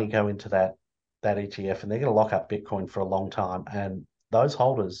see money go into that ETF, and they're going to lock up Bitcoin for a long time. And those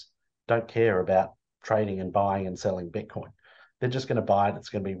holders don't care about trading and buying and selling Bitcoin. They're just going to buy it. It's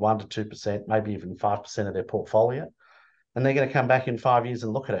going to be 1% to 2%, maybe even 5% of their portfolio. And they're going to come back in 5 years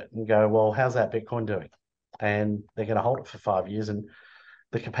and look at it and go, well, how's that Bitcoin doing? And they're going to hold it for 5 years. And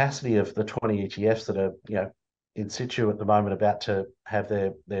the capacity of the 20 ETFs that are, in situ at the moment, about to have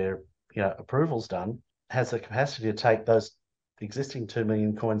their approvals done, has the capacity to take those existing 2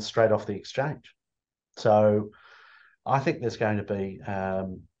 million coins straight off the exchange. So I think there's going to be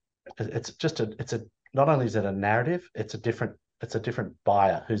not only is it a narrative, it's a different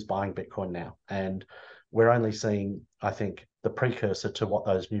buyer who's buying Bitcoin now, and we're only seeing, I think, the precursor to what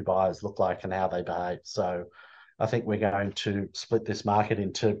those new buyers look like and how they behave. So I think we're going to split this market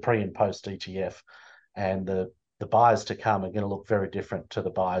into pre and post ETF, and the buyers to come are going to look very different to the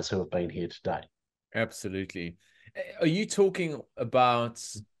buyers who have been here today. Absolutely. Are you talking about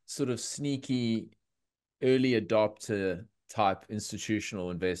sort of sneaky early adopter type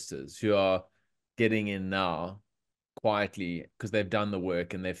institutional investors who are getting in now quietly because they've done the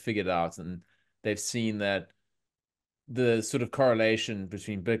work and they've figured out and they've seen that the sort of correlation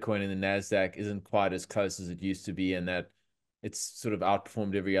between Bitcoin and the NASDAQ isn't quite as close as it used to be, and that it's sort of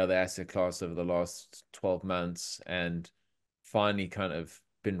outperformed every other asset class over the last 12 months and finally kind of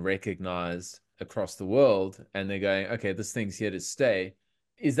been recognized across the world, and they're going, okay, this thing's here to stay.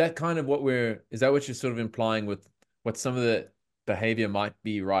 Is that kind of is that what you're sort of implying with what some of the behavior might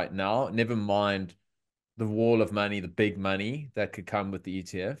be right now? Never mind the wall of money, the big money that could come with the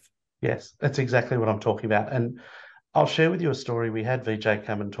ETF. Yes, that's exactly what I'm talking about. And I'll share with you a story. We had VJ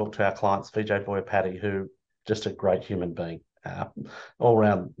come and talk to our clients, VJ Boyapati, who just a great human being, all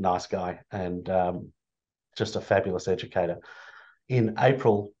round nice guy, and just a fabulous educator. In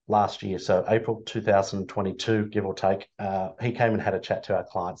April last year, so April 2022, give or take, he came and had a chat to our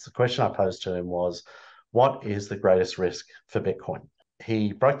clients. The question I posed to him was, what is the greatest risk for Bitcoin?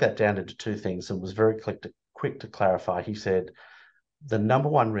 He broke that down into two things and was very quick to clarify. He said, the number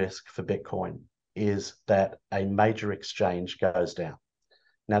one risk for Bitcoin is that a major exchange goes down.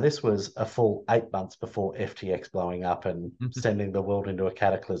 Now, this was a full 8 months before FTX blowing up and sending the world into a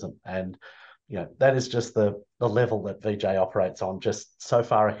cataclysm. And that is just the level that VJ operates on, just so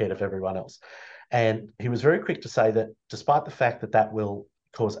far ahead of everyone else. And he was very quick to say that despite the fact that will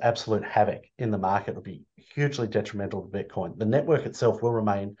cause absolute havoc in the market. It'll be hugely detrimental to Bitcoin. The network itself will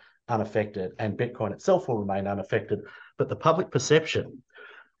remain unaffected and Bitcoin itself will remain unaffected, but the public perception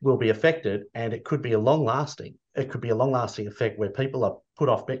will be affected, and it could be a long-lasting effect where people are put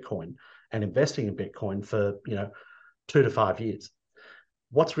off Bitcoin and investing in Bitcoin for 2 to 5 years.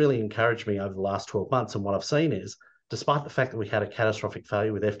 What's really encouraged me over the last 12 months and what I've seen is, despite the fact that we had a catastrophic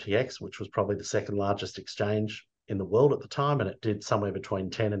failure with FTX, which was probably the second largest exchange in the world at the time, and it did somewhere between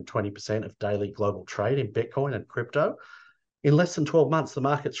 10 and 20% of daily global trade in Bitcoin and crypto. In less than 12 months, the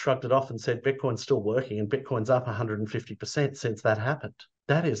market shrugged it off and said Bitcoin's still working, and Bitcoin's up 150% since that happened.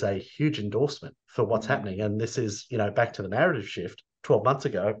 That is a huge endorsement for what's happening. And this is, back to the narrative shift 12 months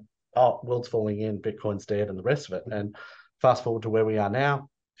ago. Oh, world's falling in, Bitcoin's dead, and the rest of it. And fast forward to where we are now,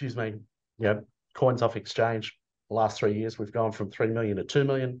 coins off exchange. The last 3 years, we've gone from 3 million to 2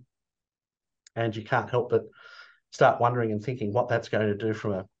 million. And you can't help but start wondering and thinking what that's going to do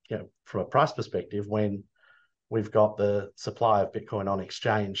from a price perspective when we've got the supply of Bitcoin on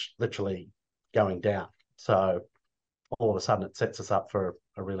exchange literally going down. So all of a sudden it sets us up for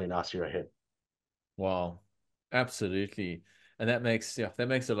a really nice year ahead. Wow, absolutely. And that makes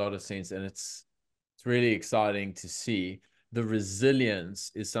a lot of sense. And it's really exciting to see. The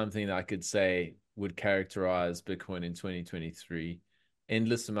resilience is something that I could say would characterize Bitcoin in 2023.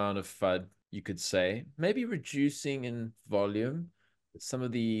 Endless amount of FUD, you could say, maybe reducing in volume. Some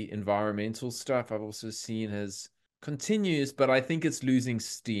of the environmental stuff I've also seen has continues, but I think it's losing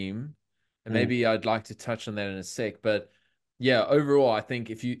steam. And maybe I'd like to touch on that in a sec. But yeah, overall, I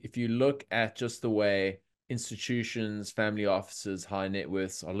think if you look at just the way institutions, family offices, high net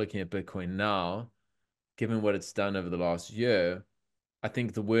worths are looking at Bitcoin now, given what it's done over the last year, I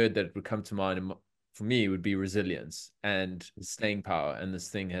think the word that would come to mind for me would be resilience and staying power. And this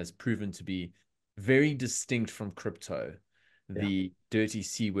thing has proven to be very distinct from crypto, the dirty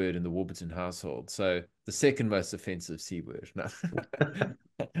C word in the Warburton household. So the second most offensive C word. No.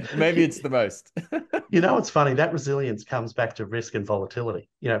 Maybe it's the most. It's funny. That resilience comes back to risk and volatility.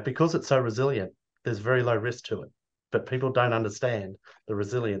 Because it's so resilient, there's very low risk to it. But people don't understand the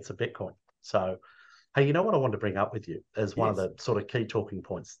resilience of Bitcoin. So, hey, you know what I wanted to bring up with you as one of the sort of key talking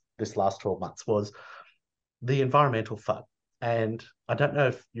points this last 12 months was the environmental FUD. And I don't know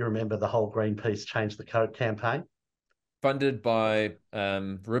if you remember the whole Greenpeace Change the Code campaign. Funded by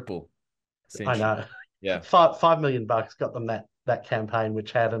Ripple, essentially. I know. Yeah. $5 million got them that campaign,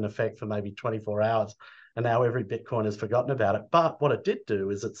 which had an effect for maybe 24 hours. And now every Bitcoin has forgotten about it. But what it did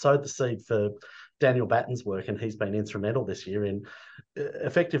do is it sowed the seed for Daniel Batten's work, and he's been instrumental this year in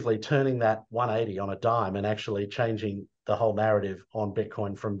effectively turning that 180 on a dime and actually changing the whole narrative on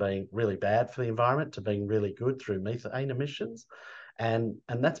Bitcoin from being really bad for the environment to being really good through methane emissions. And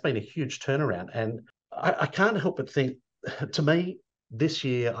that's been a huge turnaround. And I can't help but think, to me, this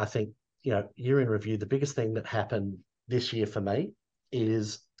year, I think, year in review, the biggest thing that happened this year for me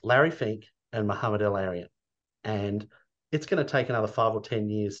is Larry Fink and Mohamed El-Erian. And it's going to take another 5 or 10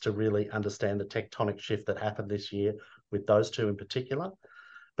 years to really understand the tectonic shift that happened this year with those two in particular.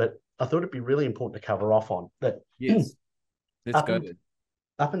 But I thought it'd be really important to cover off on that. Yes. Let's go.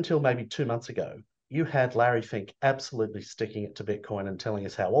 Up until maybe 2 months ago, you had Larry Fink absolutely sticking it to Bitcoin and telling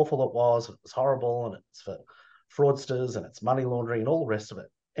us how awful it was horrible, and it's for fraudsters, and it's money laundering, and all the rest of it.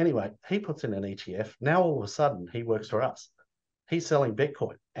 Anyway, he puts in an ETF. Now, all of a sudden, he works for us. He's selling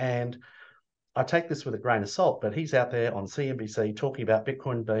Bitcoin. And I take this with a grain of salt, but he's out there on CNBC talking about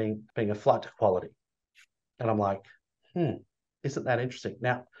Bitcoin being a flight to quality. And I'm like, isn't that interesting?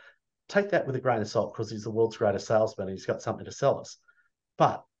 Now, take that with a grain of salt because he's the world's greatest salesman and he's got something to sell us.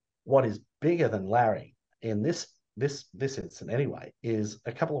 But what is bigger than Larry in this instance anyway is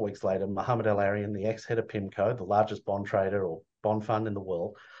a couple of weeks later, Mohamed El-Erian, the ex-head of PIMCO, the largest bond trader or bond fund in the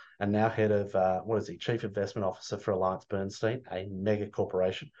world, and now head of, Chief Investment Officer for AllianceBernstein, a mega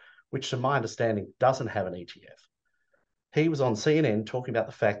corporation, which to my understanding doesn't have an ETF. He was on CNN talking about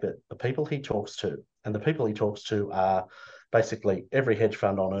the fact that the people he talks to, and the people he talks to are basically every hedge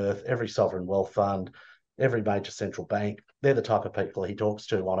fund on earth, every sovereign wealth fund, every major central bank. They're the type of people he talks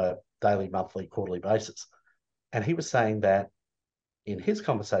to on a daily, monthly, quarterly basis. And he was saying that in his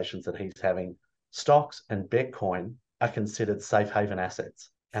conversations that he's having, stocks and Bitcoin are considered safe haven assets.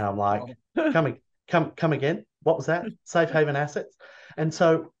 And I'm like, come again? What was that? Safe haven assets? And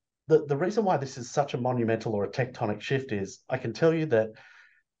so the reason why this is such a monumental or a tectonic shift is I can tell you that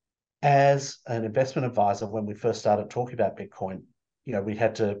as an investment advisor, when we first started talking about Bitcoin, we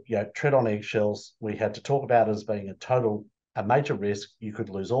had to, tread on eggshells. We had to talk about it as being a major risk. You could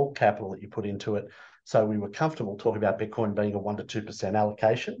lose all capital that you put into it. So we were comfortable talking about Bitcoin being a 1% to 2%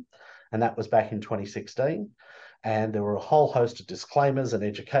 allocation. And that was back in 2016. And there were a whole host of disclaimers and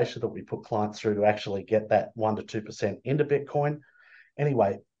education that we put clients through to actually get that 1% to 2% into Bitcoin.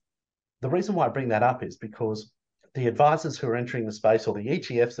 Anyway, the reason why I bring that up is because the advisors who are entering the space, or the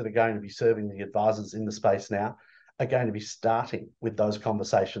ETFs that are going to be serving the advisors in the space now, are going to be starting with those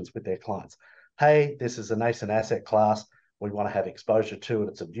conversations with their clients. Hey, this is a nascent asset class. We want to have exposure to it.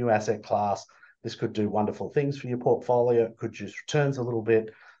 It's a new asset class. This could do wonderful things for your portfolio. It could juice returns a little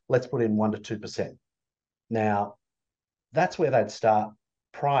bit. Let's put in 1% to 2%. Now, that's where they'd start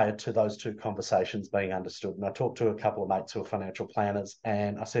prior to those two conversations being understood. And I talked to a couple of mates who are financial planners,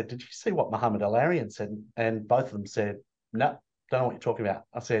 and I said, did you see what Muhammad Al-Arian said? And both of them said, no, don't know what you're talking about.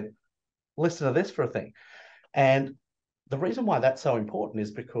 I said, listen to this for a thing. And the reason why that's so important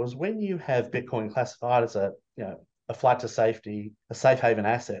is because when you have Bitcoin classified as a flight to safety, a safe haven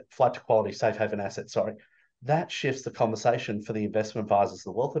asset, flight to quality safe haven asset, sorry, that shifts the conversation for the investment advisors,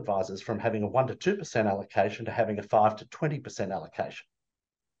 the wealth advisors, from having a 1% to 2% allocation to having a 5% to 20% allocation.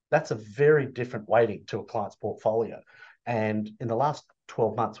 That's a very different weighting to a client's portfolio. And in the last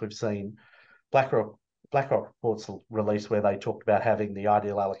 12 months, we've seen BlackRock reports released where they talked about having the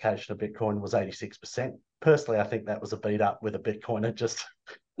ideal allocation of Bitcoin was 86%. Personally, I think that was a beat up with a Bitcoiner just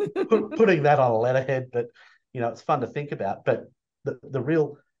putting that on a letterhead. But, it's fun to think about. But the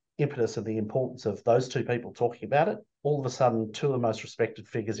real impetus of the importance of those two people talking about it, all of a sudden, two of the most respected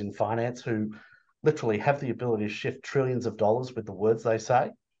figures in finance who literally have the ability to shift trillions of dollars with the words they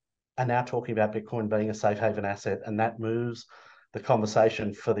say, are now talking about Bitcoin being a safe haven asset. And that moves the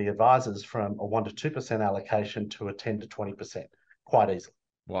conversation for the advisors from a 1% to 2% allocation to a 10% to 20% quite easily.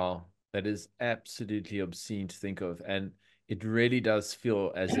 Wow, that is absolutely obscene to think of. And it really does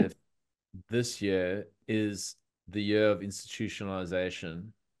feel as if this year is the year of institutionalization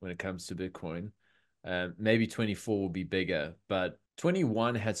when it comes to Bitcoin. Maybe 24 will be bigger, but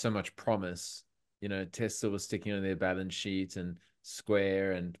 21 had so much promise. Tesla was sticking on their balance sheet, and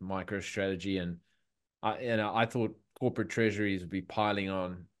Square and MicroStrategy, and I thought corporate treasuries would be piling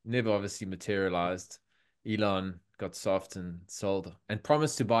on. Never obviously materialized. Elon got soft and sold and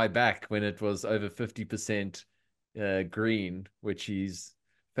promised to buy back when it was over 50% green, which he's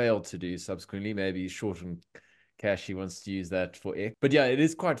failed to do subsequently. Maybe he's short on cash. He wants to use that for X. But yeah, it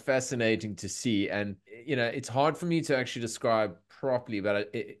is quite fascinating to see. And, it's hard for me to actually describe properly,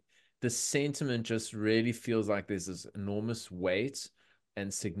 but the sentiment just really feels like there's this enormous weight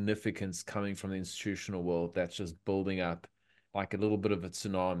and significance coming from the institutional world that's just building up like a little bit of a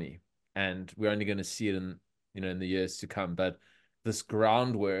tsunami. And we're only going to see it in the years to come. But this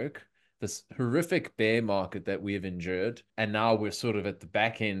groundwork, this horrific bear market that we have endured, and now we're sort of at the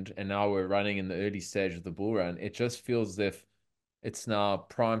back end, and now we're running in the early stage of the bull run. It just feels as if it's now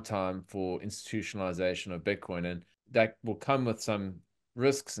prime time for institutionalization of Bitcoin, and that will come with some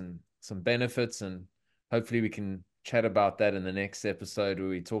risks and some benefits, and hopefully we can chat about that in the next episode where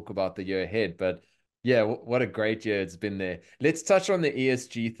we talk about the year ahead. But yeah, what a great year it's been there. Let's touch on the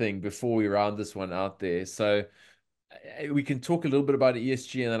ESG thing before we round this one out there. So we can talk a little bit about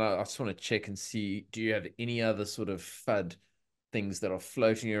ESG, and then I just want to check and see, do you have any other sort of FUD things that are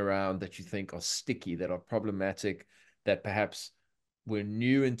floating around that you think are sticky, that are problematic, that perhaps were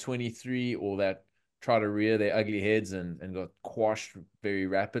new in 23 or that try to rear their ugly heads and got quashed very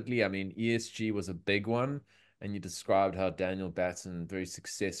rapidly? I mean, ESG was a big one, and you described how Daniel Batten very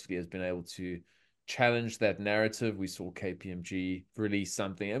successfully has been able to challenge that narrative. We saw KPMG release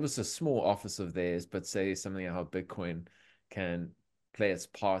something. It was a small office of theirs, but say something how Bitcoin can play its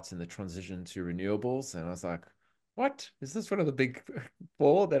part in the transition to renewables. And I was like, what? Is this one of the big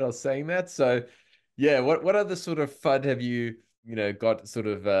four that are saying that? So yeah, what other sort of FUD have you got sort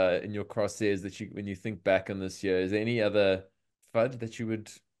of in your crosshairs that when you think back on this year? Is there any other FUD that you would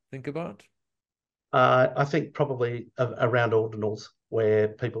think about? I think probably around ordinals, where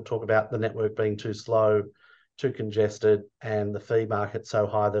people talk about the network being too slow, too congested, and the fee market so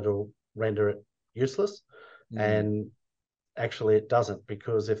high that it'll render it useless. And actually it doesn't,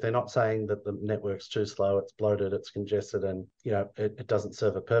 because if they're not saying that the network's too slow, it's bloated, it's congested, and it doesn't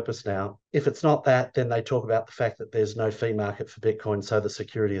serve a purpose now. If it's not that, then they talk about the fact that there's no fee market for Bitcoin, so the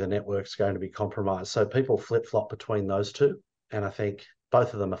security of the network's going to be compromised. So people flip-flop between those two, and I think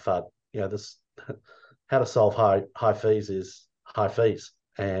both of them are FUD. This how to solve high fees is high fees,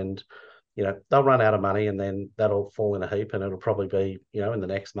 and they'll run out of money, and then that'll fall in a heap, and it'll probably be in the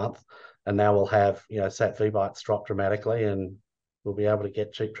next month, and now we'll have sat fee bites drop dramatically, and we'll be able to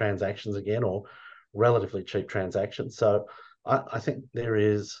get cheap transactions again, or relatively cheap transactions. So I think there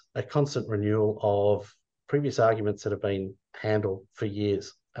is a constant renewal of previous arguments that have been handled for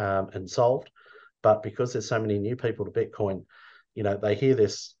years and solved, but because there's so many new people to Bitcoin, they hear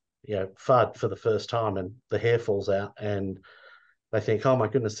this FUD for the first time and the hair falls out and they think, oh my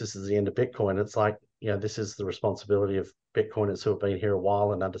goodness, this is the end of Bitcoin. It's like, this is the responsibility of Bitcoiners who have been here a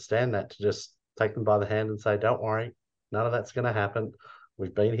while and understand that, to just take them by the hand and say, don't worry, none of that's going to happen.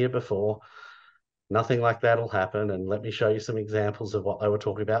 We've been here before. Nothing like that'll happen. And let me show you some examples of what they were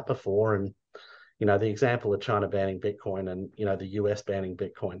talking about before. And, the example of China banning Bitcoin and, the US banning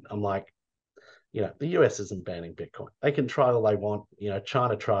Bitcoin. I'm like, the US isn't banning Bitcoin. They can try all they want.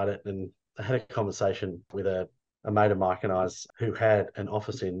 China tried it, and I had a conversation with a mate of Mike and I's who had an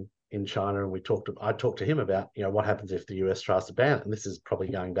office in China, and I talked to him about, what happens if the US tries to ban it. And this is probably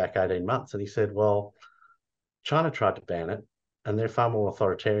going back 18 months. And he said, well, China tried to ban it, and they're far more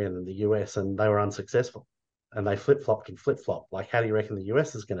authoritarian than the US, and they were unsuccessful. And they flip-flopped and flip-flopped. Like, how do you reckon the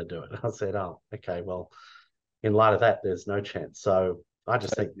US is going to do it? And I said, oh, okay, well, in light of that, there's no chance. So I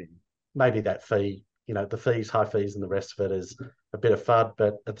just think maybe that fee, the fees, high fees, and the rest of it is a bit of FUD.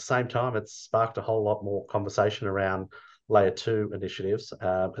 But at the same time, it's sparked a whole lot more conversation around layer 2 initiatives.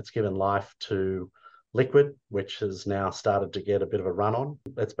 It's given life to Liquid, which has now started to get a bit of a run on.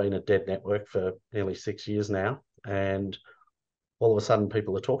 It's been a dead network for nearly 6 years now. And all of a sudden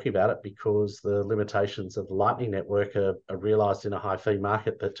people are talking about it because the limitations of the Lightning Network are realized in a high fee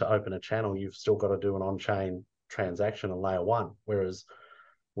market, that to open a channel, you've still got to do an on-chain transaction on layer 1. Whereas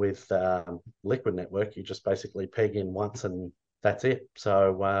with Liquid Network, you just basically peg in once and that's it.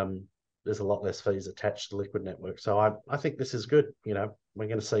 So there's a lot less fees attached to Liquid Network. So I think this is good. We're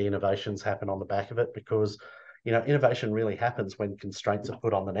going to see innovations happen on the back of it, because, innovation really happens when constraints are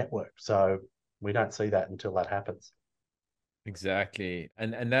put on the network. So we don't see that until that happens. Exactly.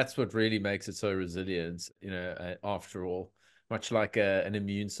 And that's what really makes it so resilient, after all, much like an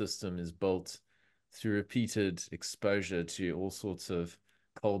immune system is built through repeated exposure to all sorts of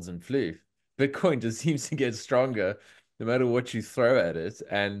colds and flu. Bitcoin just seems to get stronger no matter what you throw at it.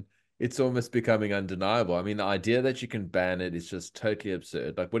 And it's almost becoming undeniable. I mean, the idea that you can ban it is just totally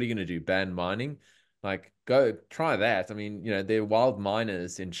absurd. Like, what are you going to do? Ban mining? Like, go try that. I mean, they're wild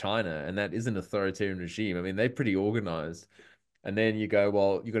miners in China, and that is an authoritarian regime. I mean, they're pretty organized. And then you go,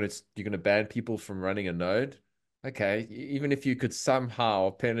 well, you're gonna ban people from running a node. Okay, even if you could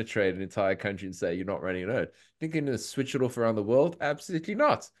somehow penetrate an entire country and say you're not running a node, think you're gonna switch it off around the world? Absolutely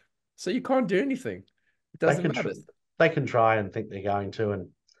not. So you can't do anything. It doesn't matter. They can try and think they're going to, and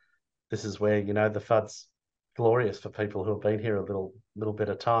this is where the FUD's glorious for people who have been here a little bit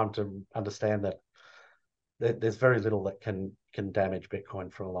of time to understand that there's very little that can damage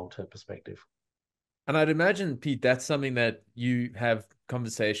Bitcoin from a long-term perspective. And I'd imagine, Pete, that's something that you have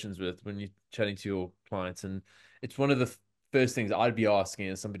conversations with when you're chatting to your clients. And it's one of the first things I'd be asking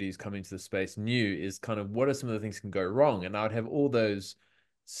as somebody who's coming to the space new is kind of, what are some of the things that can go wrong? And I would have all those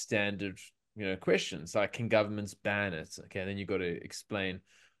standard, questions like, can governments ban it? Okay, then you've got to explain,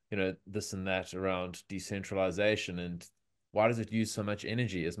 this and that around decentralization, and why does it use so much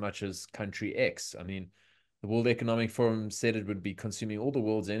energy as much as country X? I mean, the World Economic Forum said it would be consuming all the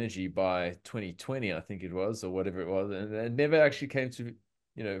world's energy by 2020, I think it was, or whatever it was, and it never actually came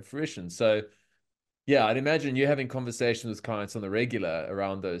to, fruition. So, yeah, I'd imagine you're having conversations with clients on the regular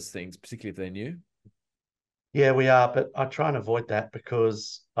around those things, particularly if they're new. Yeah, we are, but I try and avoid that,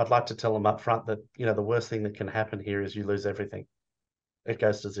 because I'd like to tell them up front that, the worst thing that can happen here is you lose everything. It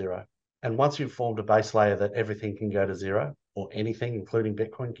goes to zero. And once you've formed a base layer that everything can go to zero, or anything, including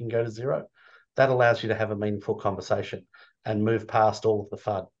Bitcoin, can go to zero, that allows you to have a meaningful conversation and move past all of the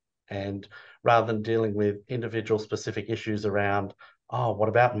FUD. And rather than dealing with individual specific issues around, oh, what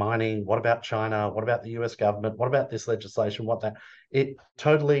about mining? What about China? What about the US government? What about this legislation? What that? It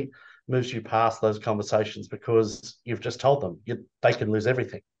totally moves you past those conversations, because you've just told them they can lose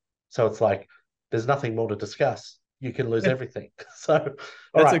everything. So it's like, there's nothing more to discuss. You can lose everything. So,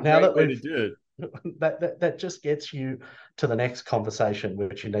 all That's right, a now great that way to we've do it. that just gets you to the next conversation,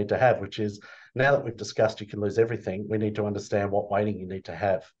 which you need to have, which is, now that we've discussed you can lose everything, we need to understand what weighting you need to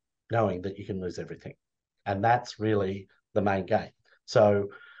have, knowing that you can lose everything. And that's really the main game. So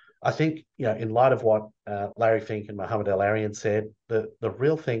I think, in light of what Larry Fink and Mohammed El-Arian said, the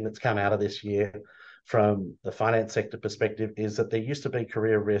real thing that's come out of this year from the finance sector perspective is that there used to be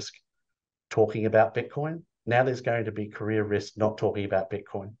career risk talking about Bitcoin. Now there's going to be career risk not talking about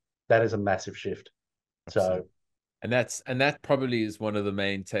Bitcoin. That is a massive shift. Absolutely. So, And that probably is one of the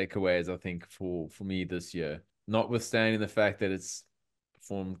main takeaways, I think, for me this year, notwithstanding the fact that it's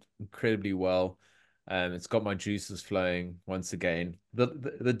performed incredibly well. It's got my juices flowing once again.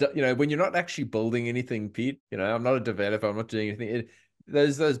 When you're not actually building anything, Pete, I'm not a developer, I'm not doing anything.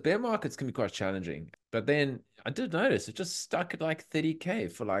 Those bear markets can be quite challenging. But then I did notice it just stuck at like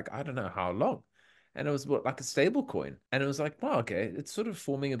 30K for like, I don't know how long. and it was like a stable coin. And it was like, wow, okay, it's sort of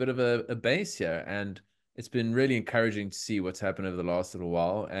forming a bit of a base here. And it's been really encouraging to see what's happened over the last little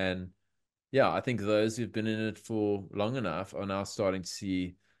while. And yeah, I think those who've been in it for long enough are now starting to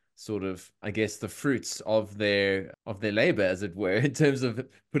see sort of, I guess, the fruits of their labor, as it were, in terms of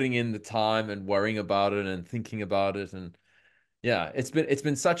putting in the time and worrying about it and thinking about it. And yeah, it's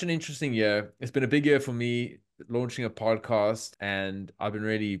been such an interesting year. It's been a big year for me launching a podcast, and I've been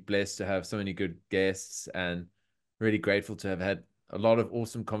really blessed to have so many good guests and really grateful to have had a lot of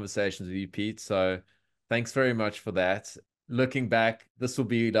awesome conversations with you, Pete. So thanks very much for that. Looking back, this will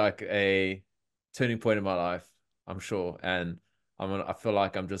be like a turning point in my life, I'm sure. And I feel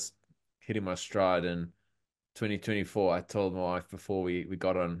like I'm just hitting my stride. And 2024, I told my wife before we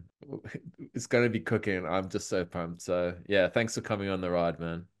got on, it's going to be cooking. I'm just so pumped. So yeah, thanks for coming on the ride,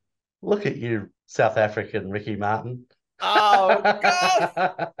 man. Look at you, South African Ricky Martin. Oh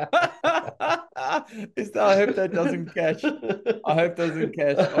God! I hope that doesn't catch. I hope doesn't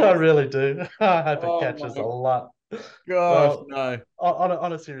catch. I really do. I hope it Oh catches a my lot. gosh, Well, no.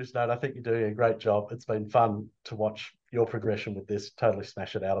 on a serious note, I think you're doing a great job. It's been fun to watch your progression with this. Totally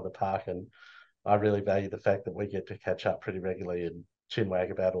smash it out of the park, and I really value the fact that we get to catch up pretty regularly and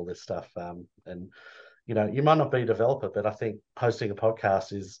chinwag about all this stuff. And you might not be a developer, but I think hosting a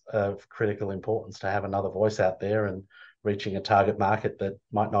podcast is of critical importance to have another voice out there and reaching a target market that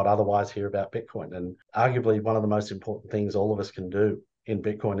might not otherwise hear about Bitcoin. And arguably one of the most important things all of us can do in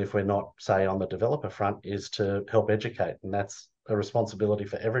Bitcoin, if we're not, say, on the developer front, is to help educate. And that's a responsibility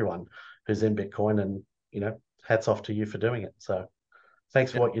for everyone who's in Bitcoin. And, hats off to you for doing it. So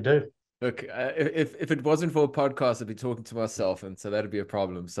thanks for what you do. Look, if it wasn't for a podcast, I'd be talking to myself, and so that'd be a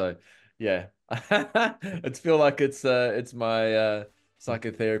problem. So, yeah, it's feel like it's my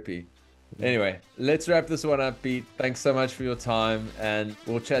psychotherapy. Anyway, let's wrap this one up, Pete. Thanks so much for your time, and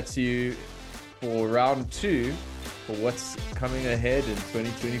we'll chat to you for round 2 for what's coming ahead in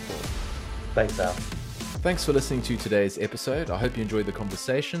 2024. Thanks, Al. Thanks for listening to today's episode. I hope you enjoyed the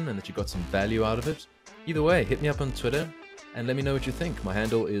conversation and that you got some value out of it. Either way, hit me up on Twitter and let me know what you think. My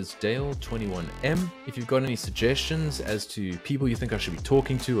handle is Dale21M. If you've got any suggestions as to people you think I should be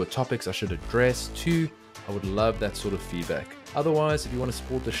talking to or topics I should address too, I would love that sort of feedback. Otherwise, if you want to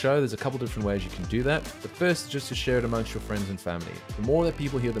support the show, there's a couple different ways you can do that. The first is just to share it amongst your friends and family. The more that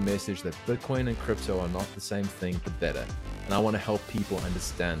people hear the message that Bitcoin and crypto are not the same thing, the better. And I want to help people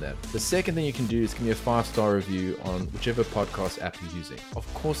understand that. The second thing you can do is give me a 5-star review on whichever podcast app you're using.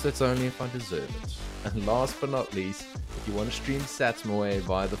 Of course, that's only if I deserve it. And last but not least, if you want to stream sats my way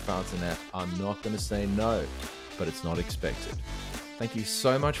via the Fountain app, I'm not going to say no, but it's not expected. Thank you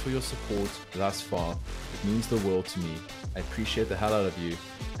so much for your support thus far. It means the world to me. I appreciate the hell out of you,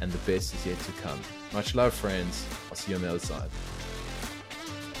 and the best is yet to come. Much love, friends. I'll see you on the other side.